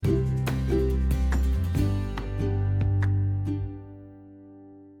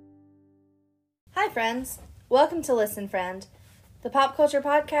friends. Welcome to Listen Friend, the pop culture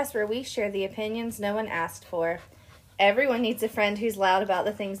podcast where we share the opinions no one asked for. Everyone needs a friend who's loud about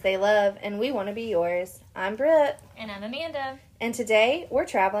the things they love, and we want to be yours. I'm Britt. And I'm Amanda. And today, we're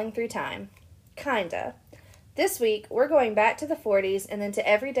traveling through time. Kinda. This week, we're going back to the 40s and then to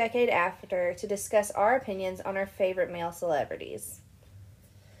every decade after to discuss our opinions on our favorite male celebrities.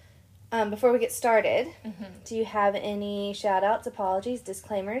 Before we get started, do you have any shout-outs, apologies,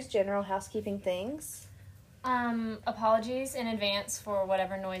 disclaimers, general housekeeping things? Apologies in advance for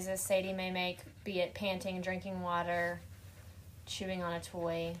whatever noises Sadie may make, be it panting, drinking water, chewing on a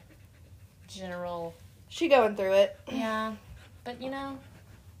toy, general... She going through it. Yeah, but you know,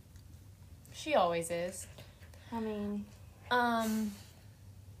 she always is. I mean...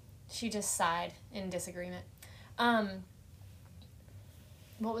 She just sighed in disagreement.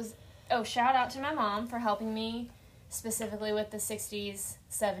 Shout out to my mom for helping me specifically with the 60s,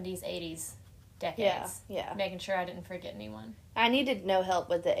 70s, 80s decades. Yeah. Making sure I didn't forget anyone. I needed no help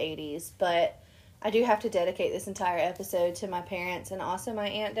with the 80s, but I do have to dedicate this entire episode to my parents and also my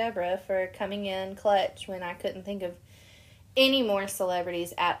Aunt Deborah for coming in clutch when I couldn't think of any more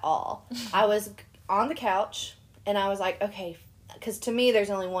celebrities at all. I was on the couch and I was like, okay, because to me there's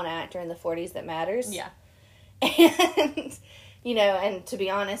only one actor in the 40s that matters. Yeah. And... You know, and to be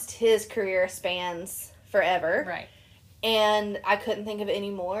honest, his career spans forever. Right. And I couldn't think of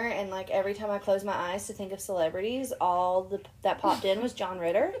any more. And, like, every time I closed my eyes to think of celebrities, that popped in was John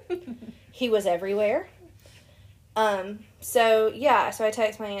Ritter. He was everywhere. So I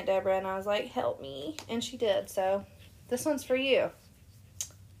texted my Aunt Deborah, and I was like, help me. And she did. So, this one's for you.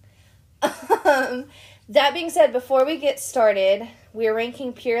 That being said, before we get started, we're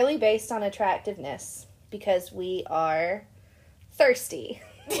ranking purely based on attractiveness. Because we are... thirsty.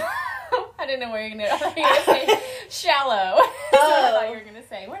 I didn't know what you were going to say. Shallow. That's what I thought you were going to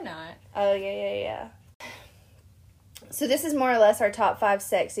say. We're not. Oh, yeah. So this is more or less our top 5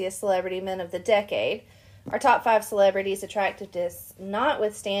 sexiest celebrity men of the decade. Our top 5 celebrities' attractiveness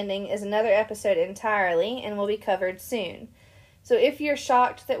notwithstanding is another episode entirely and will be covered soon. So if you're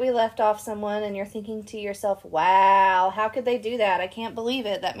shocked that we left off someone and you're thinking to yourself, wow, how could they do that? I can't believe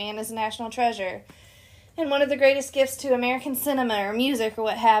it. That man is a national treasure. And one of the greatest gifts to American cinema or music or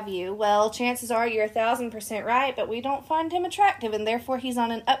what have you, well, chances are you're 1,000% right, but we don't find him attractive, and therefore he's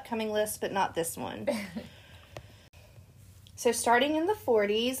on an upcoming list, but not this one. So starting in the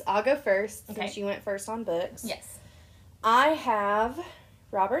 40s, I'll go first, since you went first on books. Yes. I have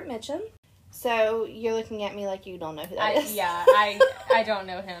Robert Mitchum. So you're looking at me like you don't know who that is. Yeah, I don't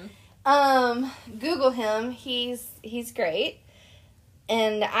know him. Google him. He's great.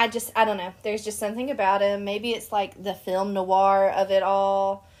 And I don't know. There's just something about him. Maybe it's like the film noir of it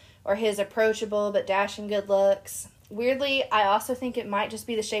all, or his approachable but dashing good looks. Weirdly, I also think it might just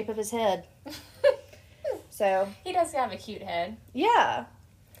be the shape of his head. So He does have a cute head. Yeah.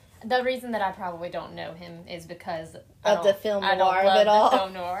 The reason that I probably don't know him is because of the film noir of it all. The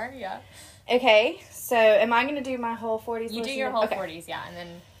film noir, yeah. Okay, so am I going to do my whole 40s? You do your whole 40s, yeah, and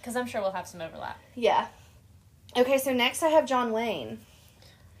then because I'm sure we'll have some overlap. Yeah. Okay, so next I have John Wayne.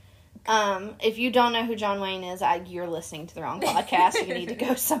 If you don't know who John Wayne is, you're listening to the wrong podcast. You need to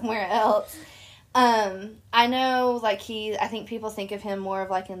go somewhere else. I know, like, I think people think of him more of,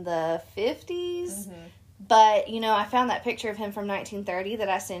 like, in the 50s. Mm-hmm. But, you know, I found that picture of him from 1930 that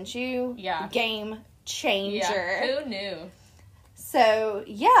I sent you. Yeah. Game changer. Yeah, who knew? So,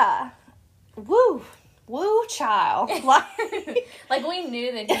 yeah. Woo, child. Like, we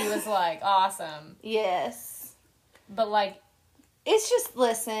knew that he was, like, awesome. Yes. But, like... It's just,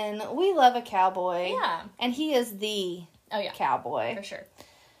 listen, we love a cowboy. Yeah. And he is the cowboy. For sure.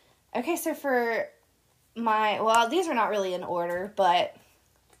 Okay, so for these are not really in order, but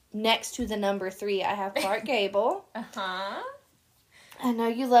next to the number 3, I have Clark Gable. Uh-huh. I know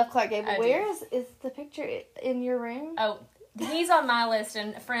you love Clark Gable. Where do. is the picture in your room? Oh, he's on my list,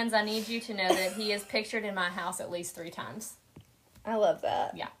 and friends, I need you to know that he is pictured in my house at least 3 times. I love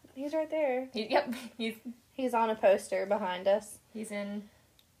that. Yeah. He's right there. He's on a poster behind us. He's in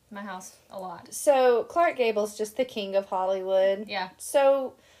my house a lot. So, Clark Gable's just the king of Hollywood. Yeah.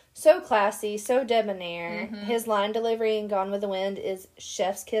 So classy, so debonair. Mm-hmm. His line delivery in Gone with the Wind is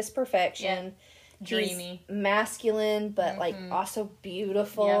chef's kiss perfection. Yep. Dreamy. He's masculine, but, like, also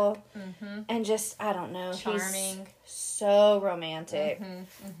beautiful. Yep. Mm-hmm. And just, I don't know. Charming. He's so romantic.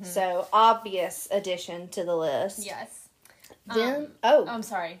 Mm-hmm. Mm-hmm. So, obvious addition to the list. Yes. Then, I'm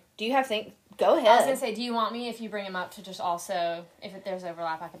sorry. Do you have Go ahead. I was going to say, do you want me, if you bring him up, to just also, if there's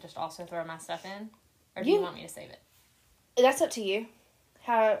overlap, I could just also throw my stuff in? Or do you want me to save it? That's up to you.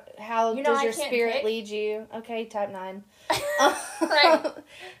 How You know, does I your can't spirit pick. lead you? Okay, type 9. Right.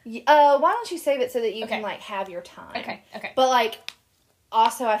 Why don't you save it so that you Okay. can, like, have your time? Okay. But, like,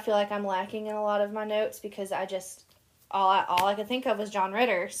 also I feel like I'm lacking in a lot of my notes because I just, all I could think of was John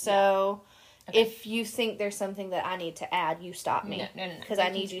Ritter. So, Okay. if you think there's something that I need to add, you stop me. No. Because I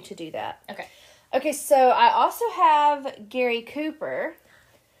need you to do that. Okay. Okay, so I also have Gary Cooper.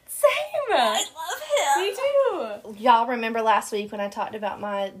 Same. love him. Me too. Y'all remember last week when I talked about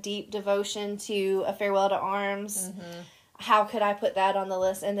my deep devotion to A Farewell to Arms? Mm-hmm. How could I put that on the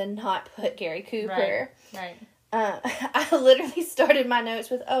list and then not put Gary Cooper? Right. I literally started my notes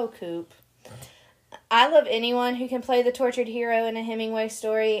with, oh, Coop. I love anyone who can play the tortured hero in a Hemingway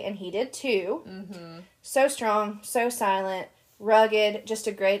story, and he did too. Mm-hmm. So strong, so silent, rugged, just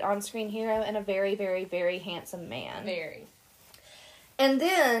a great on-screen hero, and a very, very, very handsome man. Very. And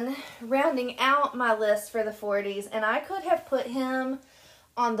then, rounding out my list for the 40s, and I could have put him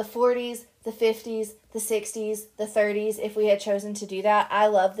on the 40s, the 50s, the 60s, the 30s, if we had chosen to do that. I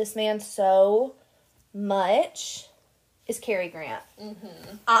love this man so much, is Cary Grant.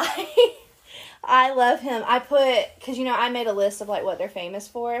 Mm-hmm. I love him. I put, because, you know, I made a list of, like, what they're famous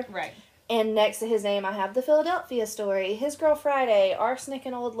for. Right. And next to his name, I have The Philadelphia Story, His Girl Friday, Arsenic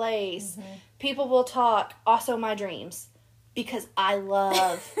and Old Lace, People Will Talk, also My Dreams. Because I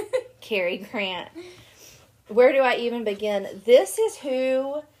love Cary Grant. Where do I even begin? This is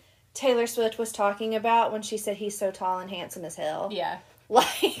who Taylor Swift was talking about when she said he's so tall and handsome as hell. Yeah.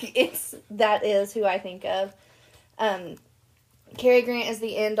 Like, that is who I think of. Cary Grant is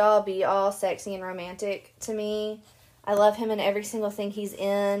the end-all, be-all, sexy and romantic to me. I love him in every single thing he's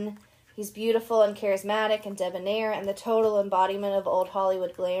in. He's beautiful and charismatic and debonair and the total embodiment of old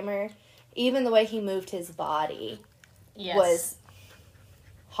Hollywood glamour. Even the way he moved his body was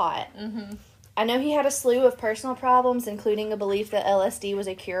hot. Mm-hmm. I know he had a slew of personal problems, including a belief that LSD was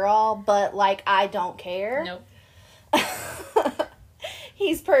a cure-all, but, like, I don't care. Nope.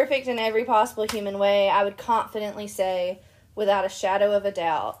 He's perfect in every possible human way. I would confidently say, without a shadow of a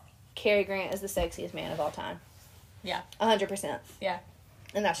doubt, Cary Grant is the sexiest man of all time. Yeah. 100%. Yeah.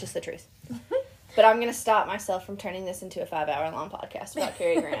 And that's just the truth. But I'm going to stop myself from turning this into a 5-hour-long podcast about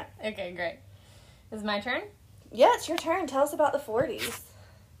Cary Grant. Okay, great. Is it my turn? Yeah, it's your turn. Tell us about the 40s.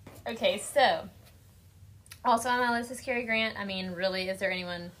 Okay, so also on my list is Cary Grant. I mean, really, is there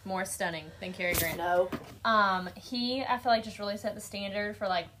anyone more stunning than Cary Grant? No. He, I feel like, just really set the standard for,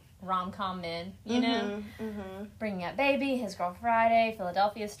 like, rom-com men, you know? Mm-hmm. Bringing Up Baby, His Girl Friday,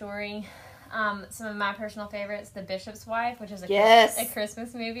 Philadelphia Story. Some of my personal favorites, The Bishop's Wife, which is a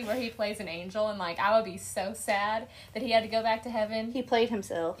Christmas movie where he plays an angel, and, like, I would be so sad that he had to go back to heaven. He played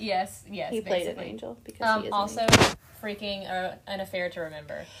himself. Yes, He basically. played an angel because he is also, an angel. freaking An Affair to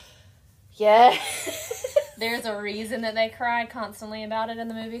Remember. Yeah. There's a reason that they cried constantly about it in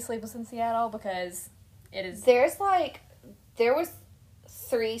the movie Sleepless in Seattle, because it is... There was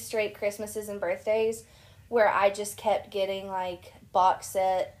 3 straight Christmases and birthdays where I just kept getting, like, box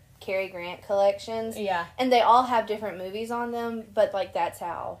set Cary Grant collections. Yeah. And they all have different movies on them, but, like, that's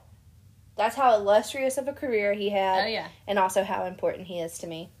how illustrious of a career he had. Oh, yeah. And also how important he is to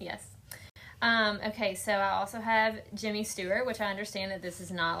me. Yes. Okay, so I also have Jimmy Stewart, which I understand that this is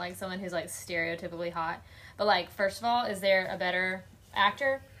not, like, someone who's, like, stereotypically hot. But, like, first of all, is there a better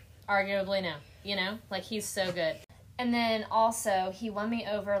actor? Arguably, no. You know? Like, he's so good. And then also, he won me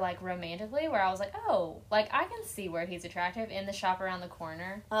over, like, romantically, where I was like, oh, like, I can see where he's attractive in The Shop Around the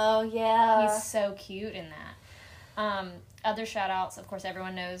Corner. Oh, yeah. He's so cute in that. Other shout-outs, of course,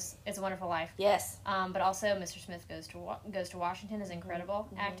 everyone knows It's a Wonderful Life. Yes. But also, Mr. Smith Goes to Washington is incredible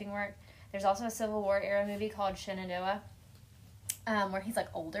acting work. There's also a Civil War era movie called Shenandoah, where he's, like,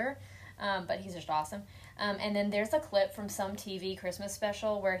 older, but he's just awesome. And then there's a clip from some TV Christmas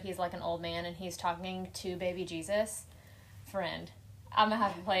special where he's, like, an old man and he's talking to baby Jesus. Friend, I'm going to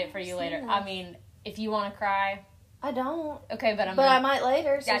have to play it for you later. I mean, if you want to cry... I don't. Okay, but I might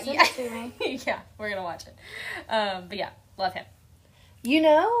later, so send it to me. Yeah, we're going to watch it. But yeah, love him. You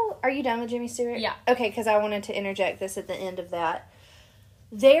know, are you done with Jimmy Stewart? Yeah. Okay, because I wanted to interject this at the end of that.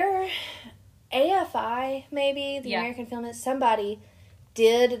 Their AFI, maybe, the American Film Institute, somebody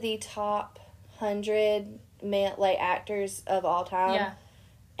did the top 100 actors of all time. Yeah.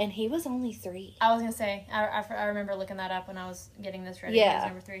 And he was only 3. I was going to say, I remember looking that up when I was getting this ready. Yeah. He was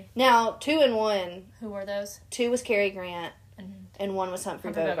number 3. Now, 2 and 1. Who were those? 2 was Cary Grant, and 1 was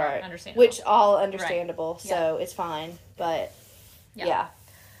Humphrey Bogart. Understandable. Which, all understandable, right. So it's fine. But, yeah.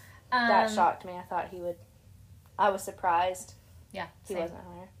 That shocked me. I thought he would... I was surprised. Yeah, He wasn't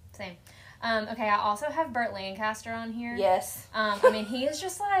higher. Same. Okay, I also have Burt Lancaster on here. Yes. I mean, he is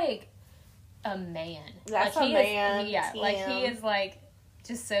just, like, a man. That's like, a man. Like, he is, like,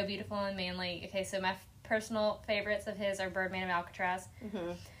 just so beautiful and manly. Okay, so my personal favorites of his are Birdman of Alcatraz.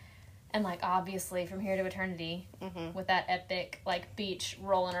 Mm-hmm. And, like, obviously, From Here to Eternity, with that epic, like, beach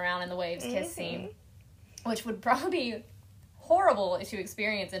rolling around in the waves kiss scene, which would probably be horrible to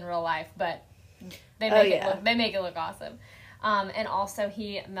experience in real life, but they make it look awesome. And also,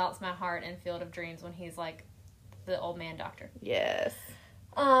 he melts my heart in Field of Dreams when he's, like, the old man doctor. Yes.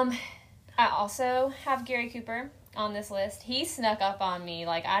 I also have Gary Cooper on this list. He snuck up on me.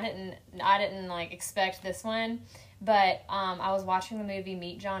 Like, I didn't like, expect this one. But I was watching the movie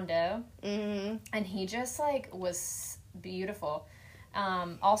Meet John Doe, and he just, like, was beautiful.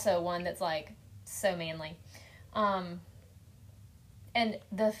 Also one that's, like, so manly. And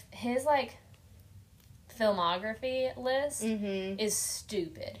his, like, filmography list is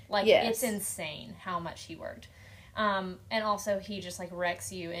stupid. Like, it's insane how much he worked. And also he just, like,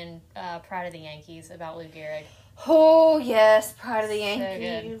 wrecks you in Pride of the Yankees about Lou Gehrig. Oh, yes, Pride of the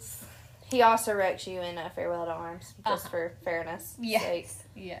Yankees. So good. He also wrecks you in Farewell to Arms, just for fairness' sake.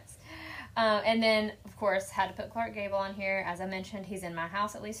 Yes. And then, of course, had to put Clark Gable on here. As I mentioned, he's in my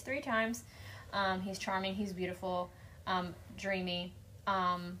house at least 3 times. He's charming. He's beautiful. Dreamy.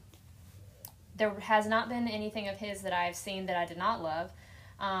 There has not been anything of his that I've seen that I did not love.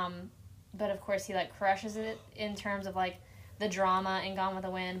 But, of course, he, like, crushes it in terms of, like, the drama in Gone with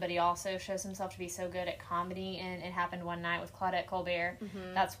the Wind, but he also shows himself to be so good at comedy, and It Happened One Night with Claudette Colbert.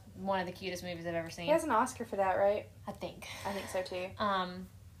 That's one of the cutest movies I've ever seen. He has an Oscar for that, right? I think so too.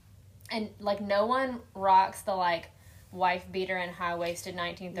 And, like, no one rocks the, like, wife-beater and high-waisted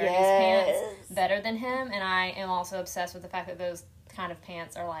 1930s pants better than him, and I am also obsessed with the fact that those kind of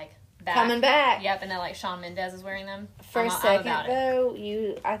pants are, like, back. Coming back. Yep, and that, like, Shawn Mendes is wearing them. For a second, though,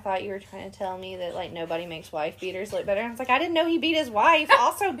 I thought you were trying to tell me that, like, nobody makes wife beaters look better. I was like, I didn't know he beat his wife.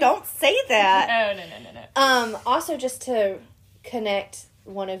 Also, don't say that. No. Also, just to connect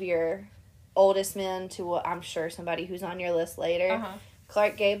one of your oldest men to what I'm sure somebody who's on your list later,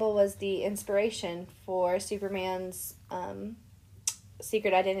 Clark Gable was the inspiration for Superman's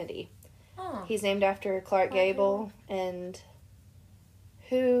Secret Identity. Oh. He's named after Clark Gable, and...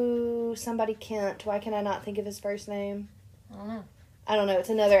 somebody Kent. Why can I not think of his first name? I don't know. It's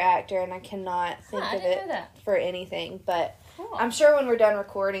another actor, and I cannot think of it for anything. But cool. I'm sure when we're done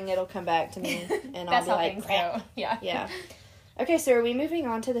recording, it'll come back to me, and I'll be like, go. Yeah. Okay, so are we moving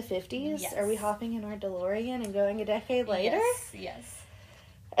on to the 50s? Yes. Are we hopping in our DeLorean and going a decade later? Yes.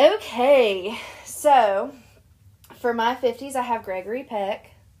 Okay, so for my 50s, I have Gregory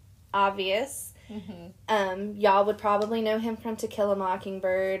Peck. Obvious. Y'all would probably know him from To Kill a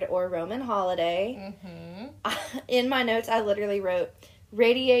Mockingbird or Roman Holiday. In my notes, I literally wrote,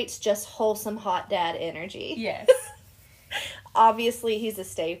 radiates just wholesome hot dad energy. Yes. Obviously, he's a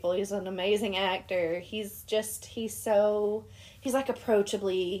staple. He's an amazing actor. He's like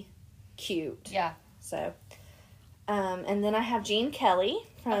approachably cute. Yeah. So, and then I have Gene Kelly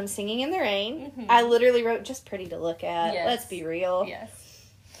from Singing in the Rain. I literally wrote just pretty to look at. Yes. Let's be real. Yes.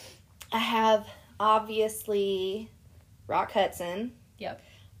 I have, obviously, Rock Hudson. Yep.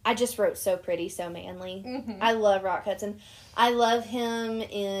 I just wrote so pretty, so manly. I love Rock Hudson. I love him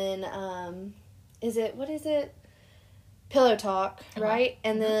in, what is it? Pillow Talk, right?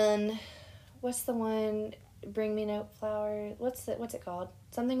 And then, what's the one, Bring Me No Flowers? What's it called?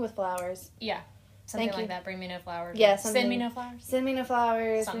 Something with flowers. Yeah. Something like that. Bring Me No Flowers. Yeah. Send Me No Flowers. Send Me No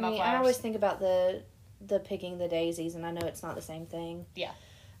Flowers. Something about flowers. I always think about the picking the daisies, and I know it's not the same thing. Yeah.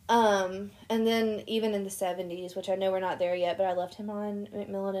 And then even in the 70s, which I know we're not there yet, but I loved him on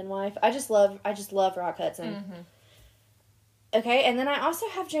Macmillan and Wife. I just love Rock Hudson. Okay, and then I also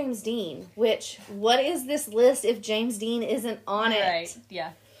have James Dean, which, what is this list if James Dean isn't on it? Right,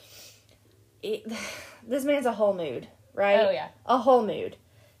 yeah. This man's a whole mood, right? Oh, yeah. A whole mood.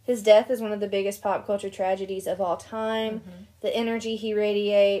 His death is one of the biggest pop culture tragedies of all time. The energy he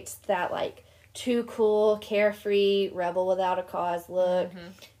radiates, that, like, too cool, carefree, rebel without a cause look.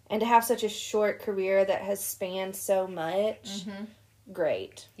 And to have such a short career that has spanned so much,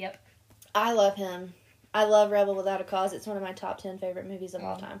 great. Yep. I love him. I love Rebel Without a Cause. It's one of my top 10 favorite movies of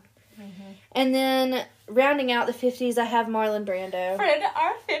all time. And then, rounding out the 50s, I have Marlon Brando. Friend,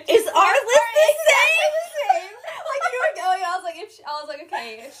 our 50s. Is our list the same? Like, you were going, I was like,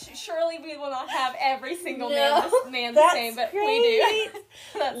 okay, surely we will not have every single man the same, but great. We do.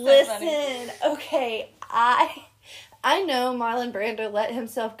 That's Listen, so funny. Okay, I know Marlon Brando let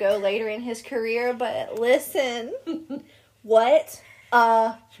himself go later in his career, but listen, what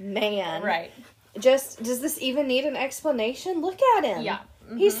a man. Right. Does this even need an explanation? Look at him. Yeah.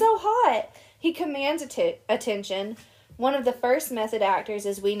 He's so hot. He commands attention. One of the first method actors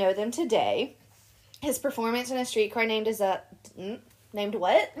as we know them today. His performance in A Streetcar Named Named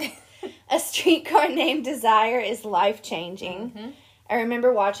what? A Streetcar Named Desire is life-changing. Mm-hmm. I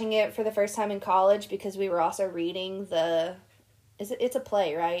remember watching it for the first time in college because we were also reading it's a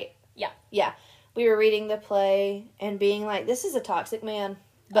play, right? Yeah. Yeah. We were reading the play and being like, this is a toxic man.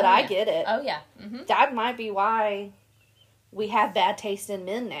 But I get it. Oh, yeah. Mm-hmm. That might be why we have bad taste in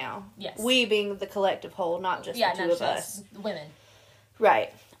men now. Yes. We being the collective whole, not just the two of us. Women.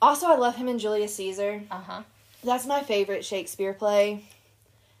 Right. Also, I love him in Julius Caesar. Uh-huh. That's my favorite Shakespeare play.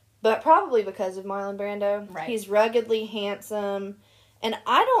 But probably because of Marlon Brando. Right. He's ruggedly handsome. And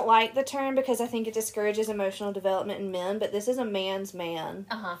I don't like the term because I think it discourages emotional development in men, but this is a man's man.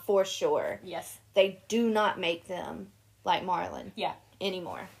 Uh-huh. For sure. Yes. They do not make them like Marlon. Yeah.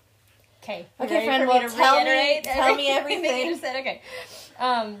 Anymore. Okay. Okay, friend, well, tell me everything. You just said, okay.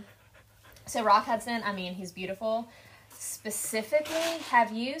 So Rock Hudson, I mean, he's beautiful. Specifically,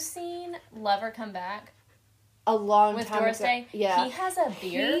 have you seen Lover Come Back? A long with time Doris ago. Day? Yeah. He has a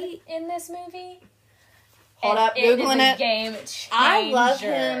beard in this movie. Hold up, Googling it. it. Game changer. I love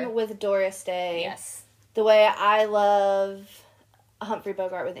him with Doris Day. Yes. The way I love Humphrey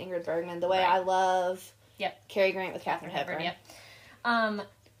Bogart with Ingrid Bergman. The way Right. I love Yep. Cary Grant with Katharine Hepburn. Yep.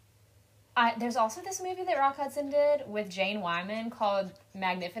 There's also this movie that Rock Hudson did with Jane Wyman called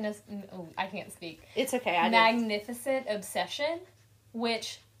Magnificent. Oh, I can't speak. It's okay. Magnificent Obsession,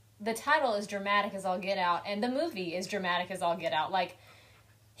 which the title is dramatic as all get out, and the movie is dramatic as all get out. Like,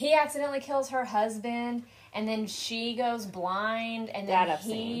 he accidentally kills her husband, and then she goes blind, and then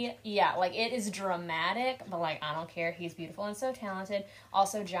yeah, like, it is dramatic, but, like, I don't care. He's beautiful and so talented.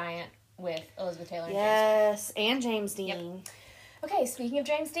 Also Giant with Elizabeth Taylor and Yes, and James Dean. Yep. Okay, speaking of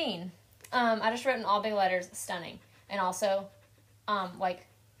James Dean, I just wrote in all big letters, stunning. And also, like,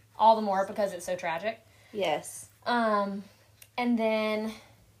 all the more because it's so tragic. Yes. And then,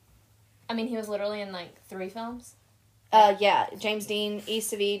 I mean, he was literally in, like, 3 films. Yeah, James Dean,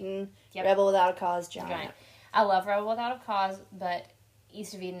 East of Eden, Yep. Rebel Without a Cause, Giant. I love Rebel Without a Cause, but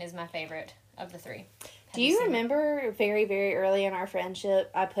East of Eden is my favorite of the 3. Do you remember very, very early in our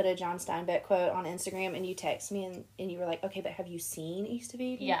friendship, I put a John Steinbeck quote on Instagram, and you texted me, and you were like, okay, but have you seen East of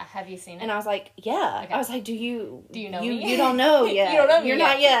Eden? Yeah, have you seen it? And I was like, yeah. Okay. I was like, do you know me? You don't know yet. You don't know me You're yet.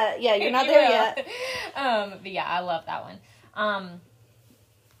 not yet. Yeah, you're not there yet. But yeah, I love that one.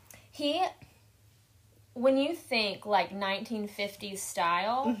 When you think, like, 1950s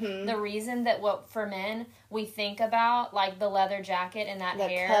style, the reason that for men, we think about, like, the leather jacket and that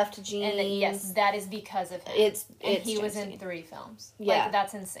hair. The cuffed jeans. And yes, that is because of him. He was in Dean. 3 films. Yeah. Like,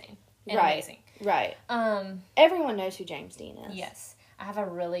 that's insane. And right. amazing. Right. Everyone knows who James Dean is. Yes. I have a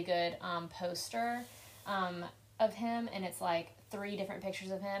really good poster of him, and it's, like, 3 different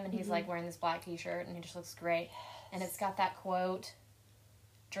pictures of him, and he's, like, wearing this black t-shirt, and he just looks great. And it's got that quote,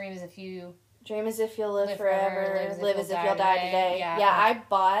 dream as if you'll live forever, live as if you'll die today. Yeah, I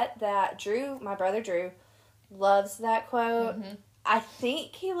bought that. My brother Drew, loves that quote. I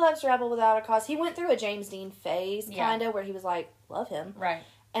think he loves Rebel Without a Cause. He went through a James Dean phase, kind of, where he was like, love him. Right.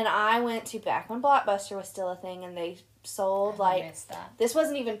 And I went to back when Blockbuster was still a thing, and they sold, like, this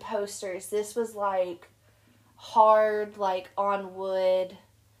wasn't even posters. This was, like, hard, like, on wood,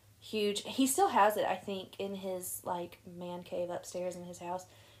 huge. He still has it, I think, in his, like, man cave upstairs in his house.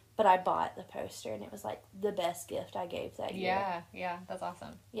 But I bought the poster, and it was, like, the best gift I gave that year. Yeah, that's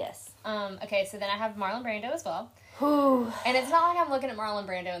awesome. Yes. Okay, so then I have Marlon Brando as well. Whew. And it's not like I'm looking at Marlon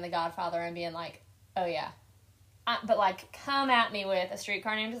Brando in The Godfather and being like, oh, yeah. But, like, come at me with A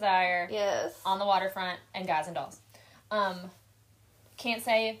Streetcar Named Desire. Yes. On the Waterfront, and Guys and Dolls. Can't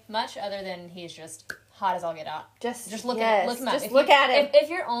say much other than he's just hot as all get out. Just look at him up. Just look at him. If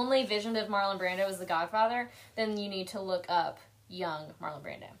your only vision of Marlon Brando is The Godfather, then you need to look up young Marlon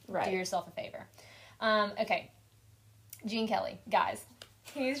Brando. Right. Do yourself a favor. Okay. Gene Kelly. Guys.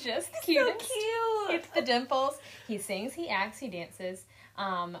 He's just the cutest. So cute. It's the dimples. He sings, he acts, he dances.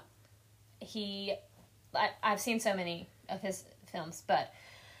 I've seen so many of his films, but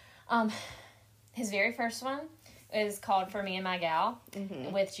his very first one is called For Me and My Gal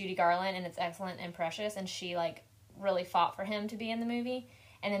with Judy Garland, and it's excellent and precious, and she, like, really fought for him to be in the movie.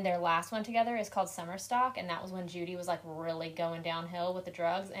 And then their last one together is called Summer Stock, and that was when Judy was, like, really going downhill with the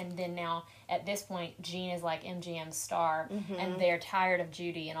drugs. And then now, at this point, Gene is, like, MGM's star, and they're tired of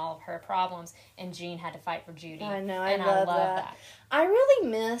Judy and all of her problems, and Gene had to fight for Judy. I know, and I love that. I really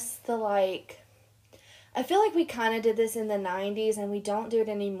miss the, like... I feel like we kind of did this in the 90s, and we don't do it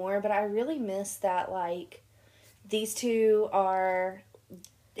anymore, but I really miss that, like, these two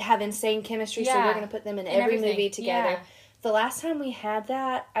have insane chemistry, so we're going to put them in every movie together. Yeah. The last time we had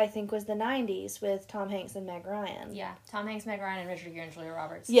that, I think, was the 90s with Tom Hanks and Meg Ryan. Yeah, Tom Hanks, Meg Ryan, and Richard Gere and Julia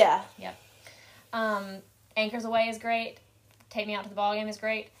Roberts. Yeah. Yep. Anchors Away is great. Take Me Out to the Ball Game is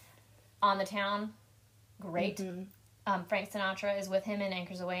great. On the Town, great. Mm-hmm. Frank Sinatra is with him in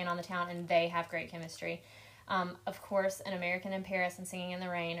Anchors Away and On the Town, and they have great chemistry. Of course, An American in Paris and Singing in the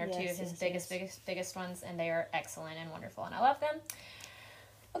Rain are two of his biggest ones, and they are excellent and wonderful, and I love them.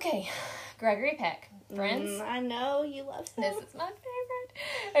 Okay, Gregory Peck, Friends. I know you love him. This is my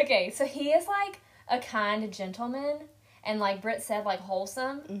favorite. Okay, so he is like a kind gentleman, and like Britt said, like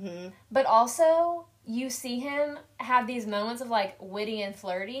wholesome, Mm-hmm. but also you see him have these moments of like witty and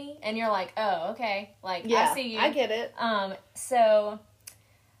flirty, and you're like, oh, okay, like I see you. I get it.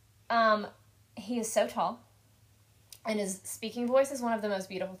 He is so tall, and his speaking voice is one of the most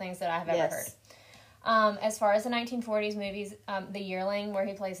beautiful things that I have ever heard. As far as the 1940s movies, The Yearling, where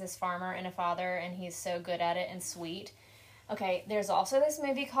he plays this farmer and a father, and he's so good at it and sweet. Okay, there's also this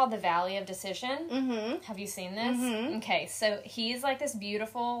movie called The Valley of Decision. Mm-hmm. Have you seen this? Mm-hmm. Okay, so he's like this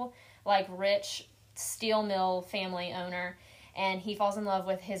beautiful, like rich steel mill family owner, and he falls in love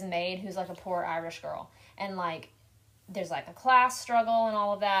with his maid, who's like a poor Irish girl. And like, there's like a class struggle and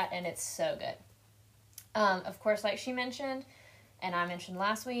all of that, and it's so good. Of course, like she mentioned, and I mentioned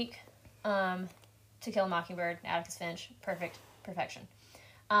last week, To Kill a Mockingbird, Atticus Finch, perfection.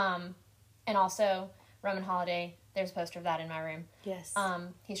 And also, Roman Holiday, there's a poster of that in my room. Yes.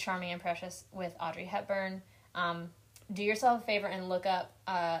 He's charming and precious with Audrey Hepburn. Do yourself a favor and look up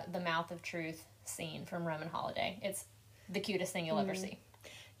the Mouth of Truth scene from Roman Holiday. It's the cutest thing you'll ever see.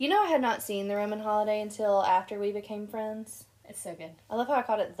 You know, I had not seen The Roman Holiday until after we became friends. It's so good. I love how I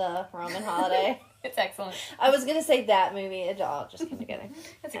called it The Roman Holiday. It's excellent. I was going to say that movie. It all just came together.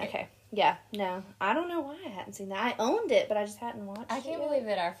 That's okay. Okay. Yeah. No. I don't know why I hadn't seen that. I owned it, but I just hadn't watched it. I can't believe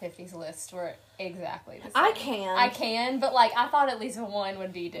that our 50s lists were exactly the same. I can. But like, I thought at least one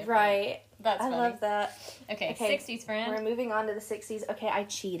would be different. Right. That's funny. I love that. Okay, 60s, friend. We're moving on to the 60s. Okay, I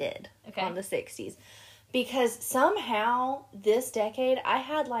cheated Okay. on the 60s. Because somehow, this decade, I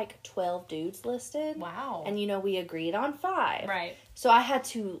had like 12 dudes listed. Wow. And, you know, we agreed on 5. Right. So I had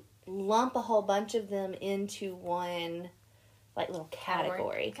to lump a whole bunch of them into one, like, little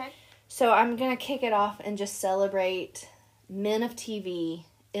category. Okay. So I'm going to kick it off and just celebrate men of TV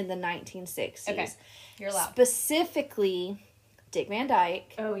in the 1960s. Okay. You're allowed. Specifically, Dick Van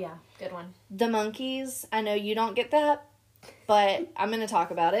Dyke. Oh, yeah. Good one. The Monkees. I know you don't get that, but I'm going to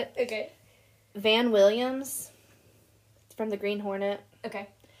talk about it. Okay. Van Williams from the Green Hornet. Okay.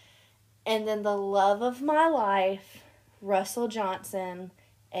 And then the love of my life, Russell Johnson,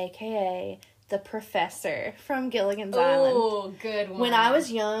 a.k.a. the Professor from Gilligan's Island. Oh, good one. When I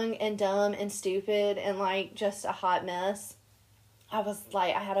was young and dumb and stupid and, like, just a hot mess, I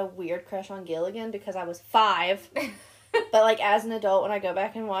had a weird crush on Gilligan because I was 5. But, like, as an adult, when I go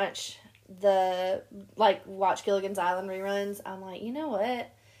back and watch Gilligan's Island reruns, I'm like, you know what?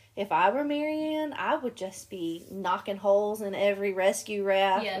 If I were Marianne, I would just be knocking holes in every rescue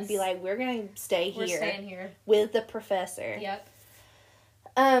raft and be like, we're going to stay here. We're staying here. With the Professor. Yep.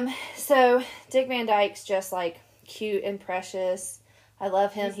 So, Dick Van Dyke's just, like, cute and precious. I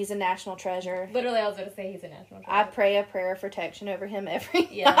love him. He's a national treasure. Literally, I was going to say he's a national treasure. I pray a prayer of protection over him every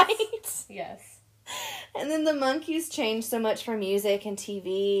Yes. night. Yes. And then the Monkees changed so much for music and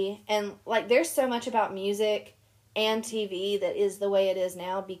TV. And, like, there's so much about music and TV that is the way it is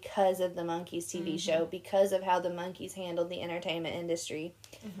now because of the Monkees TV show, because of how the Monkees handled the entertainment industry.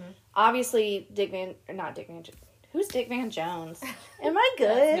 Mm-hmm. Obviously, who's Dick Van Jones? Am I good?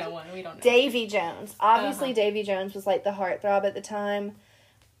 That's no one. We don't know. Davy Jones. Obviously, Davy Jones was like the heartthrob at the time.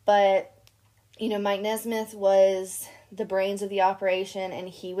 But, you know, Mike Nesmith was the brains of the operation, and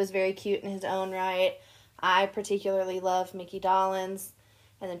he was very cute in his own right. I particularly love Mickey Dolenz.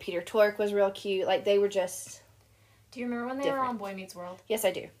 And then Peter Tork was real cute. Like, they were just... Do you remember when they were on Boy Meets World? Yes,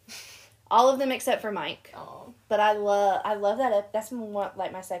 I do. All of them except for Mike. Oh. But I love that. That's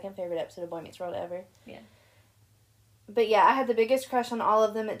my second favorite episode of Boy Meets World ever. Yeah. But yeah, I had the biggest crush on all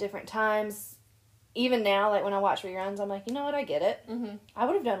of them at different times. Even now, like when I watch reruns, I'm like, you know what, I get it. Mm-hmm. I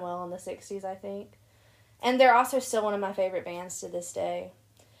would have done well in the 60s, I think. And they're also still one of my favorite bands to this day.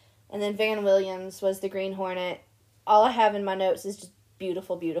 And then Van Williams was the Green Hornet. All I have in my notes is just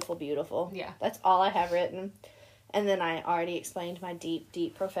beautiful, beautiful, beautiful. Yeah. That's all I have written. And then I already explained my deep,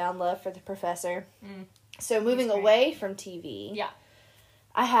 deep, profound love for the Professor. Mm. So moving away from TV. Yeah.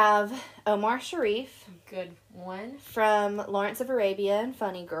 I have Omar Sharif. Good one. From Lawrence of Arabia and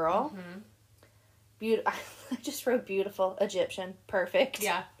Funny Girl. Mm-hmm. I just wrote beautiful Egyptian. Perfect.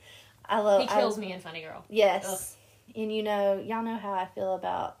 Yeah. He kills me in Funny Girl. Yes. Ugh. And y'all know how I feel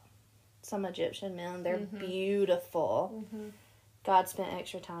about some Egyptian men. They're beautiful. Mm-hmm. God spent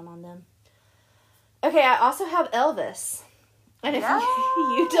extra time on them. Okay, I also have Elvis. And if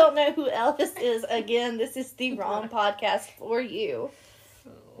you don't know who Elvis is, again, this is the wrong podcast for you.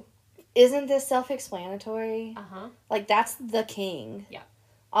 Isn't this self-explanatory? Uh-huh. Like, that's the king. Yeah.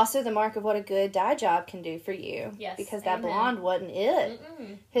 Also, the mark of what a good dye job can do for you. Yes. Because that blonde wasn't it.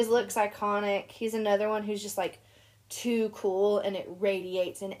 Mm-mm. His look's iconic. He's another one who's just, like, too cool, and it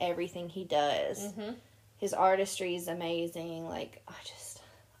radiates in everything he does. Mm-hmm. His artistry is amazing. Like,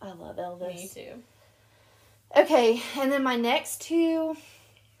 I love Elvis. Me too. Okay, and then my next two...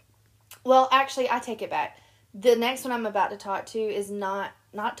 Well, actually, I take it back. The next one I'm about to talk to is not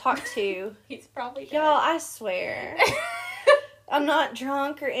talk to. He's probably dead. Y'all, I swear. I'm not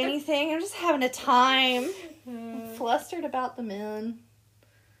drunk or anything. I'm just having a time. I'm flustered about the men.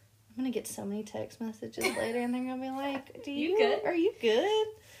 I'm going to get so many text messages later, and they're going to be like, You good? Are you good?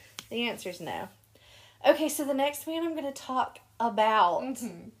 The answer is no. Okay, so the next man I'm going to talk about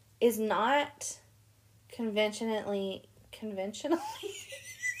is not conventionally...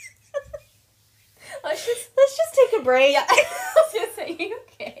 Let's just take a break. Yeah. I was gonna say,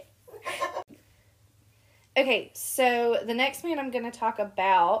 okay. Okay, so the next man I'm going to talk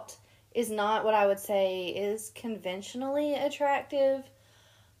about is not what I would say is conventionally attractive,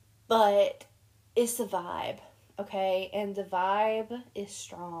 but it's the vibe, okay? And the vibe is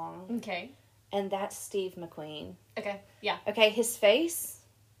strong. Okay. And that's Steve McQueen. Okay. Yeah. Okay, his face,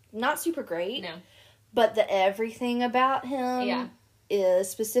 not super great. No. But the everything about him... Yeah. is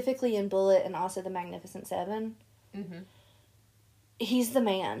specifically in Bullet and also The Magnificent Seven. Mm-hmm. He's the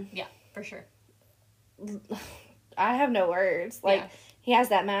man. Yeah, for sure. I have no words. Like, Yeah. he has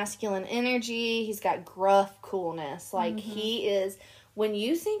that masculine energy. He's got gruff coolness. Like, he is... When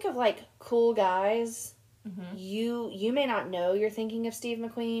you think of, like, cool guys, you may not know you're thinking of Steve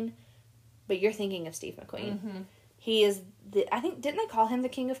McQueen, but you're thinking of Steve McQueen. He is I think, didn't they call him the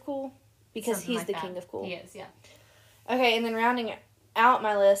king of cool? Because Something he's like the that. king of cool. He is, yeah. Okay, and then rounding out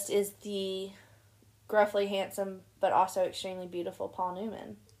my list is the gruffly handsome but also extremely beautiful Paul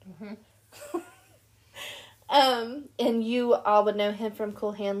Newman. And you all would know him from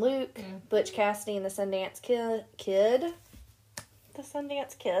Cool Hand Luke, Butch Cassidy and the Sundance Kid. The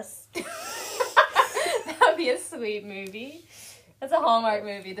Sundance Kiss. That would be a sweet movie. That's a Hallmark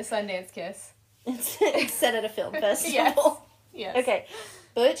movie, The Sundance Kiss. It's set at a film festival. Yes. Okay.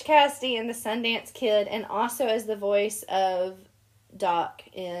 Butch Cassidy and the Sundance Kid, and also as the voice of Doc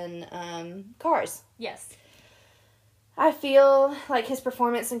in Cars. Yes. I feel like his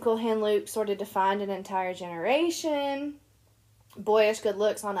performance in Cool Hand Luke sort of defined an entire generation. Boyish good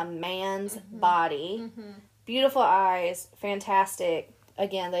looks on a man's body. Beautiful eyes. Fantastic.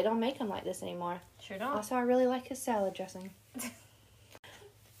 Again, they don't make him like this anymore. Sure don't. Also, I really like his salad dressing.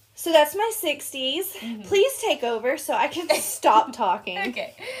 So that's my 60s. Please take over so I can stop talking.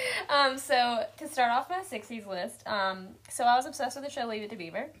 Okay. So to start off my 60s list, so I was obsessed with the show Leave It to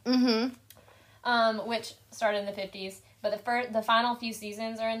Beaver. Which started in the 50s, but the final few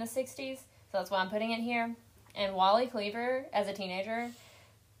seasons are in the 60s, so that's why I'm putting it here. And Wally Cleaver as a teenager,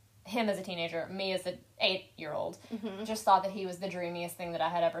 him as a teenager, me as an 8-year-old, just thought that he was the dreamiest thing that I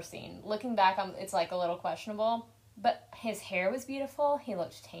had ever seen. Looking back, it's like a little questionable. But his hair was beautiful. He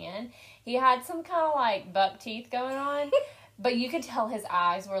looked tan. He had some kind of, like, buck teeth going on. But you could tell his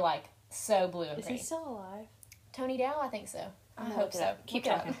eyes were, like, so blue and pretty. Is he still alive? Tony Dow, I think so. I hope so. Keep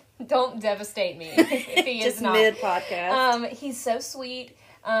Look it talking. up. Don't devastate me if he is Just not. mid-podcast. He's so sweet.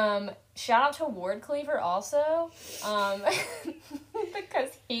 Shout out to Ward Cleaver also. Because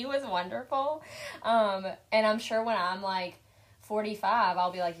he was wonderful. And I'm sure when I'm, like, 45,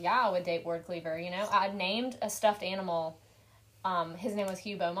 I'll be like, yeah, I would date Ward Cleaver, you know? I named a stuffed animal. His name was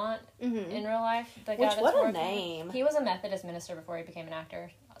Hugh Beaumont in real life. What a name. He was a Methodist minister before he became an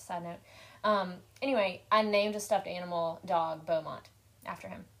actor. Side note. Anyway, I named a stuffed animal dog Beaumont after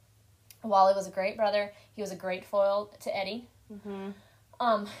him. Wally was a great brother. He was a great foil to Eddie.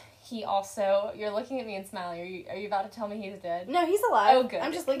 He also... You're looking at me and smiling. Are you about to tell me he's dead? No, he's alive. Oh, good.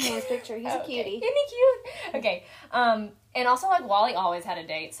 I'm just looking at his picture. He's a cutie. Isn't he cute? Okay. And also, like, Wally always had a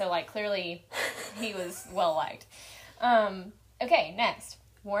date, so, like, clearly he was well-liked. Okay, next.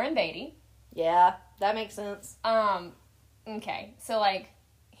 Warren Beatty. Yeah, that makes sense. Okay. So, like,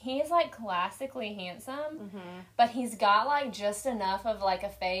 he's, like, classically handsome, but he's got, like, just enough of, like, a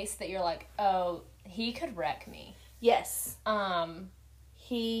face that you're like, oh, he could wreck me. Yes.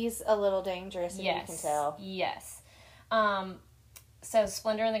 He's a little dangerous, and you can tell. Yes. So,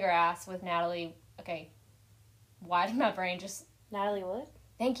 Splendor in the Grass with Natalie... Okay. Why did my brain just... Natalie Wood?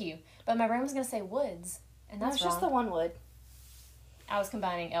 Thank you. But my brain was going to say Woods, and that's it's just the one Wood. I was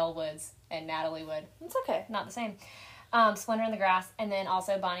combining Elle Woods and Natalie Wood. It's okay. Not the same. Splendor in the Grass, and then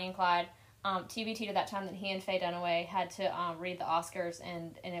also Bonnie and Clyde. TBT to that time that he and Faye Dunaway had to read the Oscars,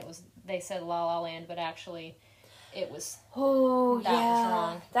 and it was, they said La La Land, but actually it was, was was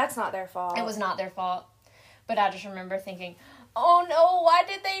wrong. That's not their fault. It was not their fault. But I just remember thinking, oh no, why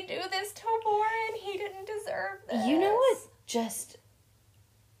did they do this to Warren? He didn't deserve this. You know what just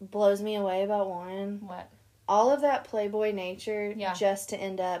blows me away about Warren? What? All of that Playboy nature, Yeah. just to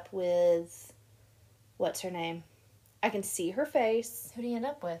end up with, what's her name? I can see her face. Who'd he end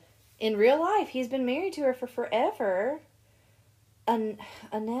up with? In real life, he's been married to her for forever.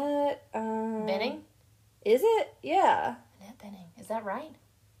 Annette, Bening? Is it? Yeah. Annette Bening. Is that right?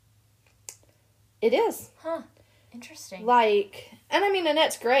 It is. Huh. Interesting. Like, and I mean,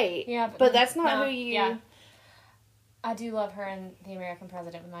 Annette's great. Yeah, But that's not no, who you... Yeah. I do love her in The American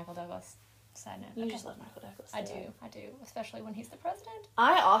President with Michael Douglas. Side note. You Okay. just love Michael Douglas. I do. Especially when he's the president.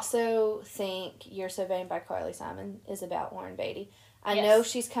 I also think You're So Vain by Carly Simon is about Warren Beatty. I Yes. know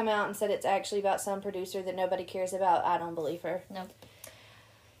she's come out and said it's actually about some producer that nobody cares about. I don't believe her. No.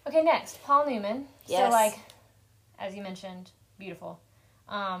 Okay, next. Paul Newman. Yes. So, like, as you mentioned, beautiful.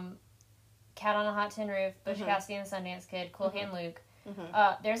 Cat on a Hot Tin Roof, Butch Cassidy and the Sundance Kid, Cool Hand Luke.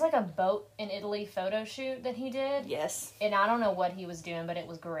 There's, like, a boat in Italy photo shoot that he did. Yes. And I don't know what he was doing, but it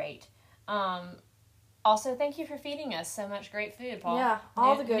was great. Also, thank you for feeding us so much great food, Paul. Yeah,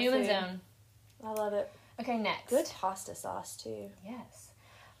 all the good Newman's food. Own. I love it. Okay, next. Good pasta sauce, too. Yes.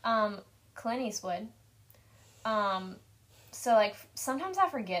 Clint Eastwood. So, like, sometimes I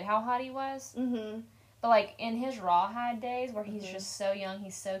forget how hot he was. Mm-hmm. But, like, in his Rawhide days where he's just so young,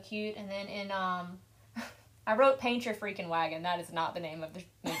 he's so cute. And then in, I wrote Paint Your Freaking Wagon. That is not the name of the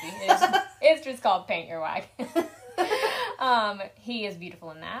movie. It's just called Paint Your Wagon. He is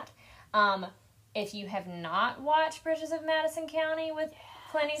beautiful in that. If you have not watched Bridges of Madison County with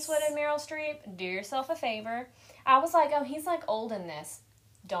Clint Eastwood and Meryl Streep, do yourself a favor. I was like, oh, he's, like, old in this.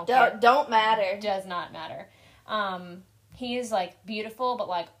 Don't care. Don't matter. Does not matter. He is, like, beautiful, but,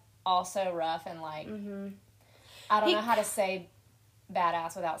 like, also rough and, like, I don't know how to say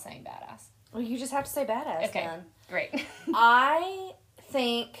badass without saying badass. Well, you just have to say badass, Okay, then. great. I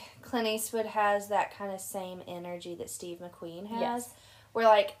think Clint Eastwood has that kind of same energy that Steve McQueen has. Yes. Where,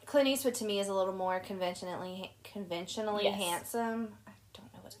 like, Clint Eastwood to me is a little more conventionally Yes. handsome. I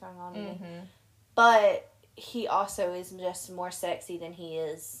don't know what's going on with me. Mm-hmm. But he also is just more sexy than he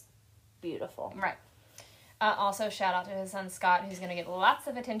is beautiful. Right. Also, shout out to his son Scott, who's going to get lots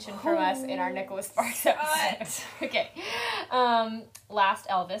of attention from us in our Nicholas Sparks episode. Okay. Last,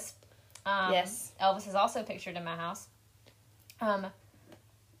 Elvis. Yes. Elvis is also pictured in my house.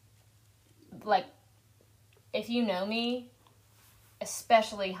 Like, if you know me,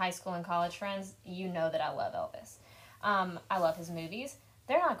 especially high school and college friends, you know that I love Elvis. I love his movies.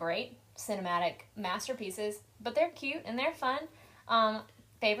 They're not great cinematic masterpieces, but they're cute and they're fun.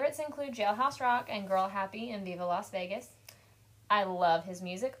 Favorites include Jailhouse Rock and Girl Happy and Viva Las Vegas. I love his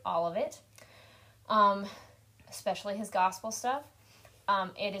music, all of it, especially his gospel stuff.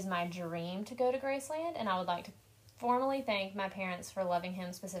 It is my dream to go to Graceland, and I would like to formally thank my parents for loving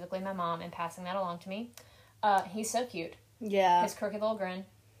him, specifically my mom, and passing that along to me. He's so cute. Yeah. His crooked little grin.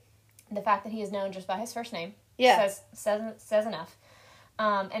 The fact that he is known just by his first name says enough.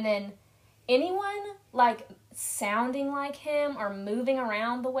 And then anyone, like, sounding like him or moving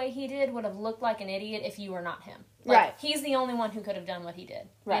around the way he did would have looked like an idiot if you were not him. Like, right. He's the only one who could have done what he did.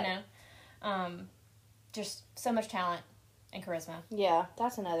 Right. You know? Just so much talent and charisma. Yeah,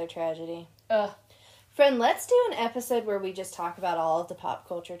 that's another tragedy. Ugh. Friend, let's do an episode where we just talk about all of the pop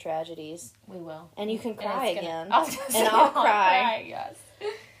culture tragedies. We will. And you can cry again. I'll cry. Yes.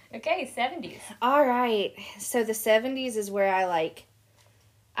 Okay, 70s. All right. So the 70s is where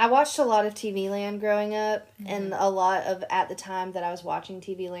I watched a lot of TV Land growing up, and a lot of, at the time that I was watching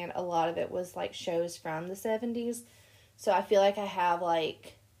TV Land, a lot of it was, like, shows from the 70s. So I feel like I have,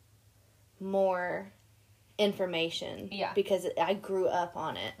 like, more information. Yeah. Because I grew up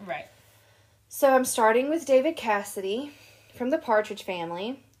on it. Right. So I'm starting with David Cassidy from the Partridge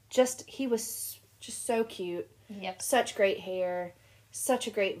Family. He was just so cute. Yep. Such great hair. Such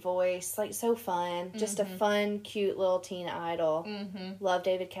a great voice. Like, so fun. Just a fun, cute little teen idol. Mm-hmm. Love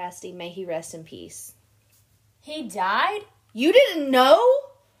David Cassidy. May he rest in peace. He died? You didn't know?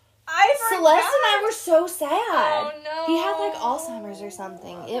 I Celeste and I were so sad. Oh, no. He had, like, Alzheimer's or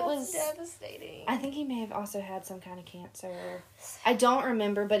something. It was devastating. I think he may have also had some kind of cancer. I don't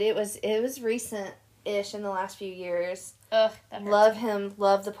remember, but it was recent-ish in the last few years. Ugh, that hurts. Love him.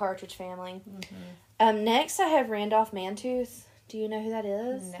 Love the Partridge Family. Mm-hmm. Next, I have Randolph Mantooth. Do you know who that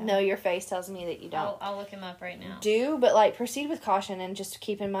is? No. No, your face tells me that you don't. I'll look him up right now. But like proceed with caution and just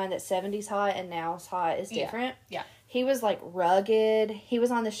keep in mind that 70s hot and now's hot is different. Yeah. He was like rugged. He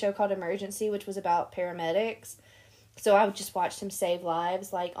was on the show called Emergency, which was about paramedics. So I just watched him save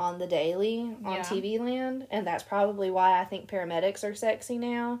lives like on the daily on TV Land, and that's probably why I think paramedics are sexy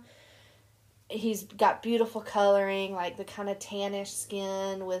now. He's got beautiful coloring, like the kind of tannish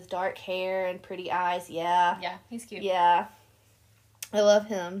skin with dark hair and pretty eyes. Yeah. Yeah, he's cute. Yeah. I love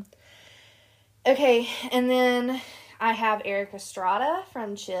him. Okay, and then I have Eric Estrada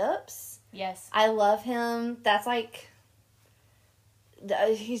from Chips. Yes. I love him. That's like,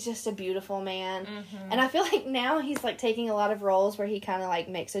 he's just a beautiful man. Mm-hmm. And I feel like now he's like taking a lot of roles where he kind of like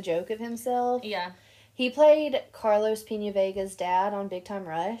makes a joke of himself. Yeah. He played Carlos Pena Vega's dad on Big Time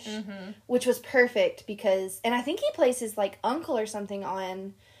Rush, which was perfect because, and I think he plays his like uncle or something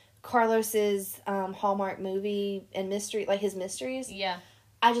on Carlos's Hallmark movie and mystery, like his mysteries. Yeah.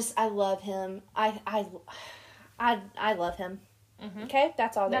 I love him. I love him. Mm-hmm. Okay,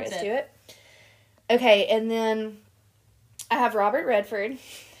 that's all there is to it. Okay, and then I have Robert Redford.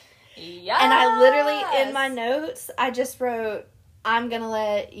 Yeah. And I literally, in my notes, I just wrote, I'm going to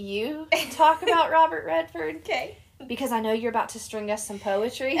let you talk about Robert Redford. Okay. Because I know you're about to string us some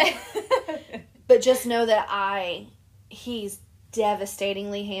poetry. But just know that he's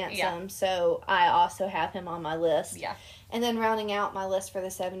devastatingly handsome. So I also have him on my list. Yeah. And then rounding out my list for the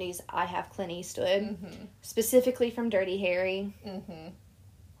 70s, I have Clint Eastwood. Specifically from Dirty Harry.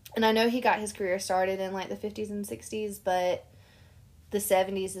 And I know he got his career started in like the 50s and 60s, but the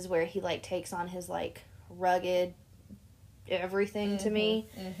 70s is where he like takes on his like rugged everything to me.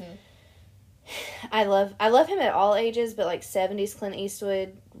 I love him at all ages, but like 70s Clint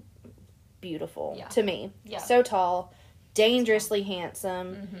Eastwood, beautiful to me. Yeah. So tall, dangerously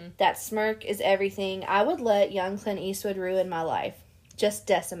handsome. That smirk is everything. I would let young Clint Eastwood ruin my life. Just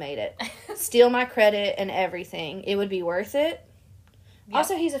decimate it. Steal my credit and everything. It would be worth it. Yep.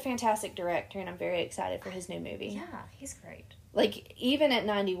 Also, he's a fantastic director, and I'm very excited for his new movie. Yeah, he's great. Like, even at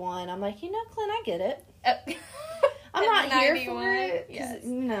 91, I'm like, Clint, I get it. I'm At not here 91, for it. yes.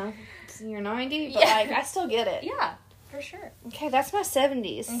 You're 90, but, like, I still get it. Yeah, for sure. Okay, that's my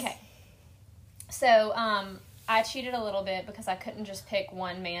 70s. Okay. So, I cheated a little bit because I couldn't just pick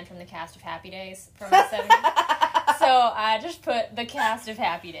one man from the cast of Happy Days for my 70s. So, I just put the cast of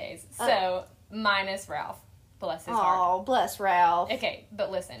Happy Days. So, minus Ralph. Bless his heart. Oh, bless Ralph. Okay,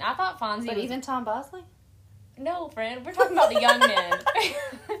 but listen, I thought Fonzie But was... even Tom Bosley? No, friend, we're talking about the young men.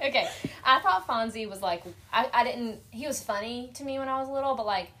 Okay, I thought Fonzie was like... I didn't... He was funny to me when I was little, but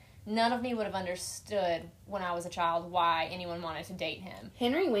like, none of me would have understood when I was a child why anyone wanted to date him.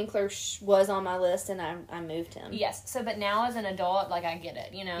 Henry Winkler was on my list, and I moved him. Yes, so, but now as an adult, like, I get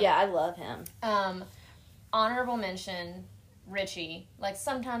it, you know? Yeah, I love him. Honorable mention... Richie. Like,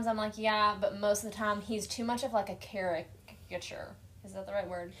 sometimes I'm like, yeah, but most of the time he's too much of like a caricature. Is that the right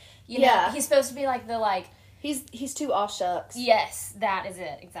word? You know, he's supposed to be like the like... He's too all shucks. Yes, that is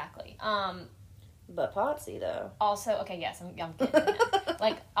it, exactly. But Potsy, though. Also, okay, yes, I'm getting him.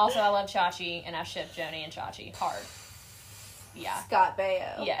 Like, also I love Chachi, and I ship Joni and Chachi hard. Yeah. Scott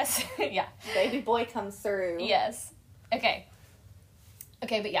Baio. Yes, yeah. Baby boy comes through. Yes. Okay,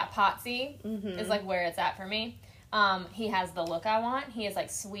 but yeah, Potsy is like where it's at for me. He has the look I want. He is, like,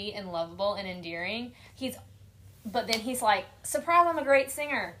 sweet and lovable and endearing. But then he's like, surprise, I'm a great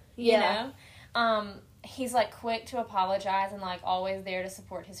singer. Yeah. You know? He's, like, quick to apologize and, like, always there to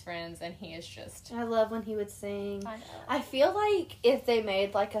support his friends, and he is just... I love when he would sing. I know. I feel like if they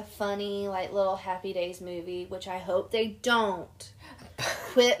made, like, a funny, like, little Happy Days movie, which I hope they don't,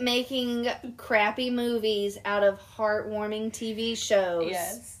 quit making crappy movies out of heartwarming TV shows.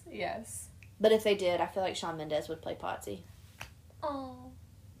 Yes. But if they did, I feel like Shawn Mendes would play Potsy. Oh,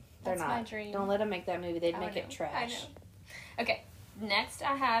 They're that's not. my dream. Don't let them make that movie. They'd make it trash. I know. Okay, next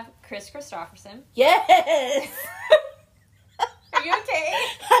I have Chris Christopherson. Yes! Are you okay?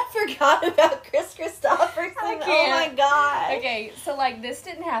 I forgot about Chris Christopherson. Oh my god. Okay, so, like, this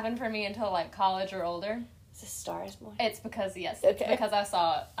didn't happen for me until, like, college or older. Is this Star is Born? It's because, yes. Okay. Because I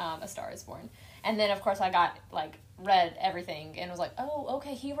saw A Star is Born. And then, of course, I got, like, read everything and was like, oh,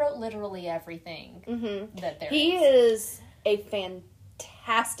 okay, he wrote literally everything that there He is a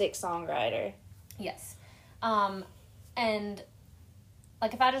fantastic songwriter. Yes. And,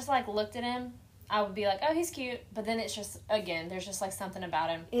 like, if I just, like, looked at him, I would be like, oh, he's cute. But then it's just, again, there's just, like, something about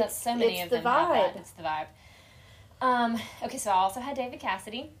him. That so many of them have that. It's the vibe. Okay, so I also had David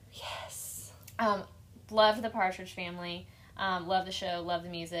Cassidy. Yes. Loved the Partridge Family. Love the show, love the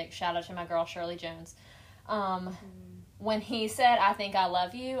music. Shout out to my girl Shirley Jones. when he said, "I think I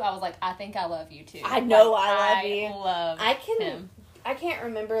love you," I was like, "I think I love you too." I know like, I love you. Love him. I can't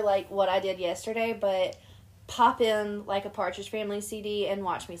remember like what I did yesterday, but pop in like a Partridge Family CD and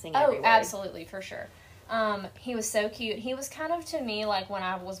watch me sing every word. Absolutely, for sure. He was so cute. He was kind of, to me, like, when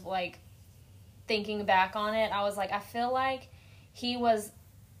I was, like, thinking back on it, I was like, I feel like he was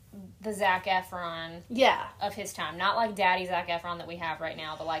the Zac Efron of his time. Not like Daddy Zac Efron that we have right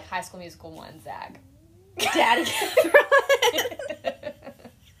now, but like High School Musical 1 Zac. Daddy Efron.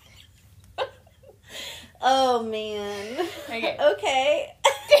 Oh, man. Okay. Are you okay?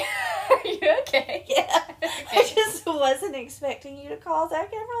 Yeah. Okay. I just wasn't expecting you to call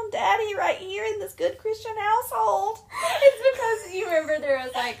Zac Efron Daddy right here in this good Christian household. It's because you remember there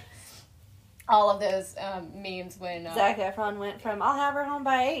was, like, all of those memes when... Zac Efron went from, I'll have her home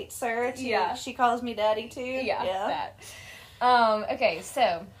by 8, sir, to she calls me Daddy, too. Yeah. That. Okay,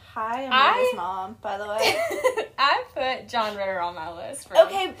 so... Hi, Amanda's mom, by the way. I put John Ritter on my list.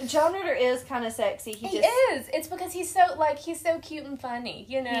 Okay, John Ritter is kind of sexy. He is. It's because he's so cute and funny,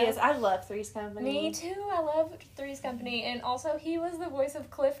 you know? He is. I love Three's Company. Me too. I love Three's Company. And also, he was the voice of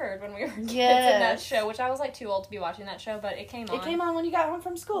Clifford when we were kids in Yes. that show, which I was, like, too old to be watching that show, but it came on. It came on when you got home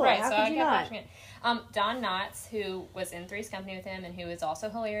from school. Right, How so could I you kept not? watching it. Don Knotts, who was in Three's Company with him and who is also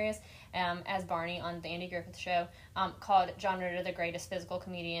hilarious, as Barney on the Andy Griffith Show, called John Ritter the greatest physical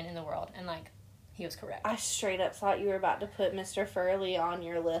comedian in the world. And, like, he was correct. I straight up thought you were about to put Mr. Furley on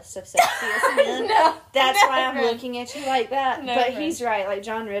your list of sexiest men. No. That's why I'm looking at you like that. No, but friend. he's right. Like,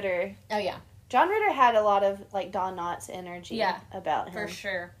 John Ritter. Oh, yeah. John Ritter had a lot of, like, Don Knotts energy about him. For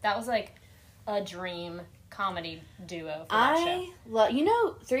sure. That was, like, a dream comedy duo for that show. You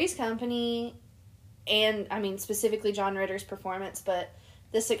know, Three's Company, and, I mean, specifically John Ritter's performance, but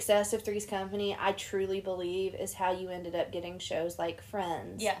the success of Three's Company, I truly believe, is how you ended up getting shows like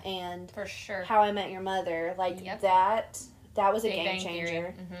Friends. Yeah, and for sure. How I Met Your Mother. Like, that was a game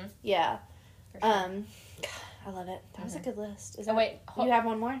changer. Mm-hmm. Yeah. For sure. I love it. That was a good list. Wait. You have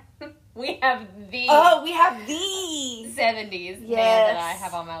one more? We have the... Oh, we have these! 70s man that I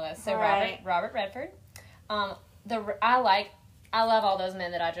have on my list. So, Robert Redford. I love all those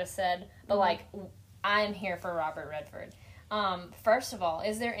men that I just said, but, like, I'm here for Robert Redford. First of all,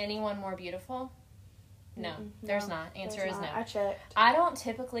 is there anyone more beautiful? No, there's not. Answer is no. I checked. I don't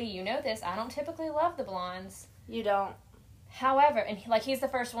typically, you know this, I don't typically love the blondes. You don't. However, and he's the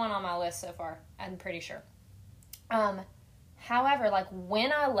first one on my list so far, I'm pretty sure. However, like,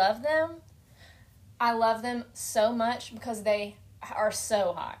 when I love them so much because they are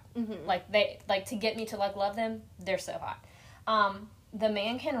so hot. Mm-hmm. Like, to get me to, like, love them, they're so hot. The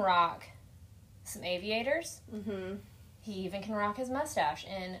man can rock some aviators. Mm-hmm. He even can rock his mustache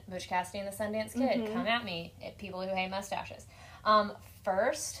in Butch Cassidy and the Sundance Kid. Mm-hmm. Come at me, people who hate mustaches.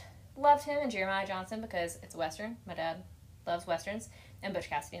 First, loved him and Jeremiah Johnson because it's a Western. My dad loves Westerns. And Butch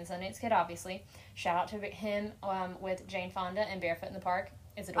Cassidy and Sundance Kid, obviously. Shout out to him with Jane Fonda and Barefoot in the Park.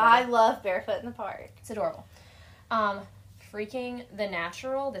 It's adorable. I love Barefoot in the Park. It's adorable. Freaking The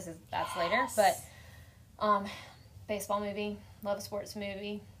Natural. That's later. But baseball movie. Love a sports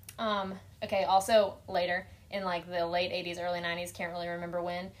movie. Okay, also later. In, like, the late 80s, early 90s, can't really remember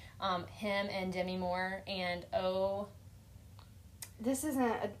when, him and Demi Moore and, This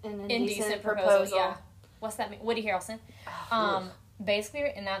isn't an Indecent Proposal. Yeah. What's that mean? Woody Harrelson.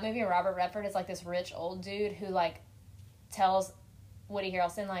 Basically, in that movie, Robert Redford is, like, this rich old dude who, like, tells Woody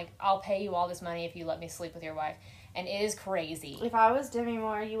Harrelson, like, I'll pay you all this money if you let me sleep with your wife. And it is crazy. If I was Demi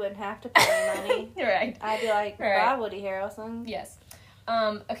Moore, you wouldn't have to pay me money. Right. I'd be like, bye, Woody Harrelson. Yes.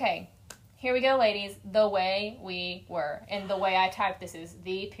 Okay. Here we go, ladies. The Way We Were. And the way I type this is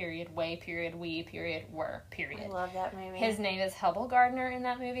the period, way period, we period, were period. I love that movie. His name is Hubble Gardner in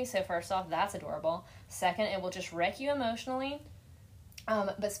that movie, so first off, that's adorable. Second, it will just wreck you emotionally.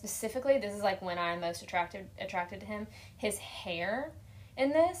 But specifically, this is, like, when I'm most attracted to him. His hair in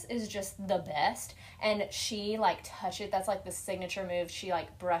this is just the best. And she, like, touches, that's, like, the signature move. She,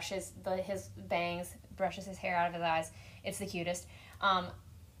 like, brushes his bangs, brushes his hair out of his eyes. It's the cutest.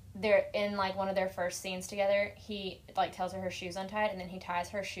 They're in, like, one of their first scenes together. He, like, tells her shoe's untied, and then he ties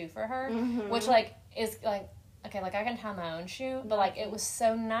her shoe for her, which, like, is, like, okay, like, I can tie my own shoe, but, like, it was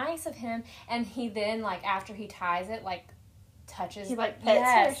so nice of him, and he then, like, after he ties it, like, touches, he, like,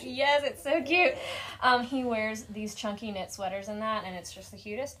 pets her. Yes, it's so cute. He wears these chunky knit sweaters in that, and it's just the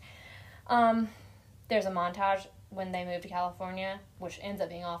cutest. There's a montage when they moved to California, which ends up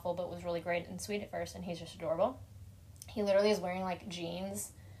being awful, but was really great and sweet at first, and he's just adorable. He literally is wearing, like,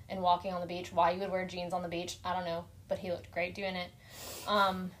 jeans and walking on the beach. Why you would wear jeans on the beach, I don't know, but he looked great doing it.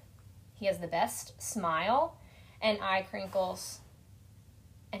 He has the best smile and eye crinkles,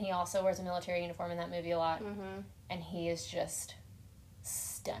 and and he also wears a military uniform in that movie a lot. Mm-hmm. And he is just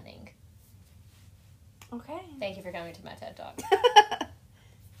stunning. Okay. Thank you for coming to my TED Talk.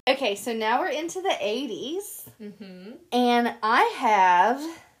 Okay, so now we're into the 80s. Mm-hmm. And I have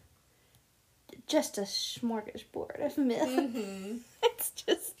just a smorgasbord of men. Mm-hmm. It's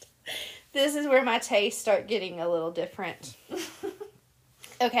just... This is where my tastes start getting a little different.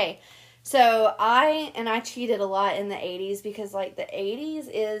 Okay, so I cheated a lot in the 80s because, like, the 80s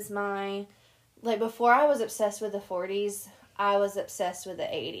is my... Like, before I was obsessed with the 40s, I was obsessed with the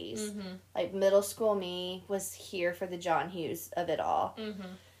 80s. Mm-hmm. Like, middle school me was here for the John Hughes of it all. Mm-hmm.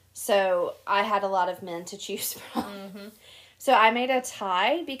 So, I had a lot of men to choose from. Mm-hmm. So, I made a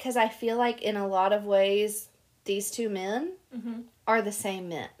tie because I feel like in a lot of ways, these two men Mm-hmm. are the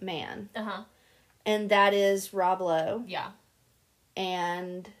same man. Uh-huh. And that is Rob Lowe Yeah.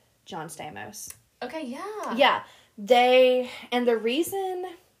 and John Stamos. Okay, yeah. Yeah. And the reason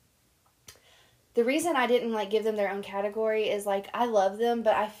I didn't, like, give them their own category is, like, I love them,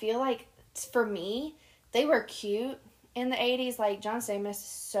 but I feel like, for me, they were cute in the 80s. Like, John Stamos is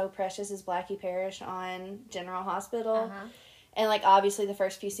so precious as Blackie Parrish on General Hospital. Uh-huh. And, like, obviously the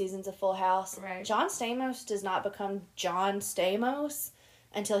first few seasons of Full House. Right. John Stamos does not become John Stamos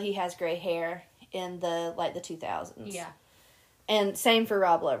until he has gray hair in the 2000s. Yeah. And same for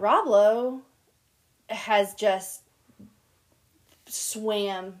Rob Lowe. Rob Lowe has just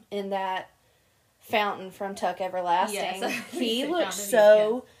swam in that fountain from Tuck Everlasting. Yes. He Fountain, looks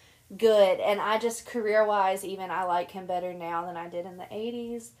so good. And I just, career-wise, even, I like him better now than I did in the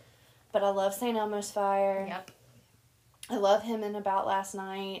 80s. But I love St. Elmo's Fire. Yep. I love him in About Last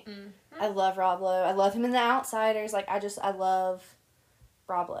Night. Mm-hmm. I love Rob Lowe. I love him in The Outsiders. Like, I love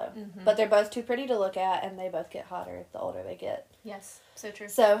Rob Lowe. Mm-hmm. But they're both too pretty to look at, and they both get hotter the older they get. Yes, so true.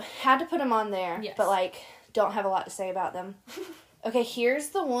 So, had to put them on there. Yes. But, like, don't have a lot to say about them. Okay, here's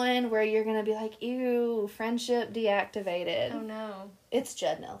the one where you're going to be like, ew, friendship deactivated. Oh, no. It's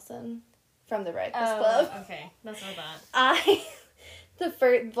Judd Nelson from The Breakfast Club. Okay. That's not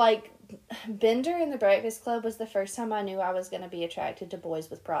that. Bender in The Breakfast Club was the first time I knew I was going to be attracted to boys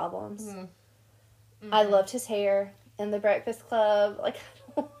with problems. Mm-hmm. I loved his hair in The Breakfast Club. Like,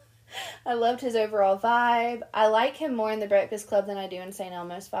 I loved his overall vibe. I like him more in The Breakfast Club than I do in St.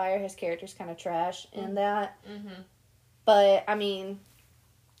 Elmo's Fire. His character's kind of trash in that. Mm-hmm. But, I mean,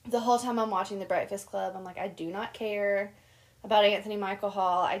 the whole time I'm watching The Breakfast Club, I'm like, I do not care about Anthony Michael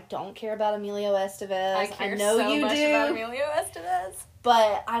Hall. I don't care about Emilio Estevez. I know so you much do. about Emilio Estevez.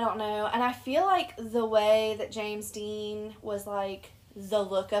 But I don't know. And I feel like the way that James Dean was, like, the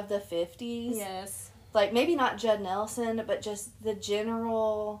look of the 50s. Yes. Like, maybe not Judd Nelson, but just the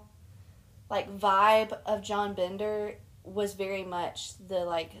general, like, vibe of John Bender was very much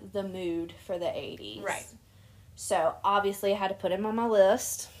the mood for the 80s. Right. So, obviously, I had to put him on my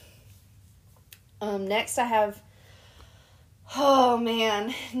list. Next I have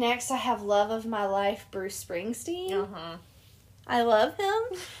Love of My Life, Bruce Springsteen. Uh-huh. I love him.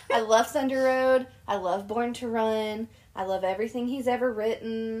 I love Thunder Road. I love Born to Run. I love everything he's ever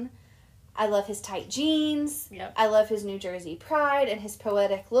written. I love his tight jeans. Yep. I love his New Jersey pride and his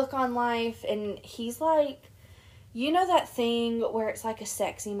poetic look on life. And he's like, you know that thing where it's like a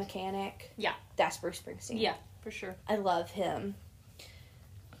sexy mechanic? Yeah. That's Bruce Springsteen. Yeah, for sure. I love him.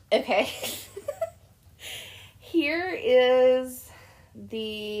 Okay. Here is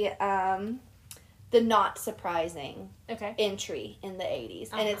the not surprising Okay. entry in the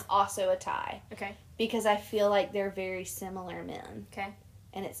 80s. And Uh-huh. it's also a tie. Okay. Because I feel like they're very similar men. Okay.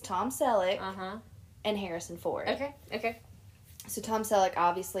 And it's Tom Selleck Uh-huh. and Harrison Ford. Okay. Okay. So Tom Selleck,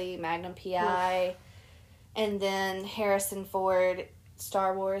 obviously, Magnum P.I. And then Harrison Ford,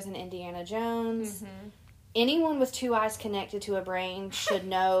 Star Wars and Indiana Jones. Mm-hmm. Anyone with two eyes connected to a brain should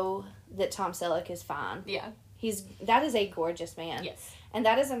know that Tom Selleck is fine. Yeah. That is a gorgeous man. Yes. And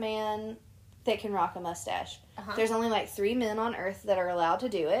that is a man that can rock a mustache. Uh-huh. There's only like 3 men on Earth that are allowed to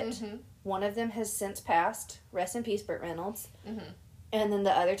do it. Mm-hmm. One of them has since passed. Rest in peace, Burt Reynolds. Mm-hmm. And then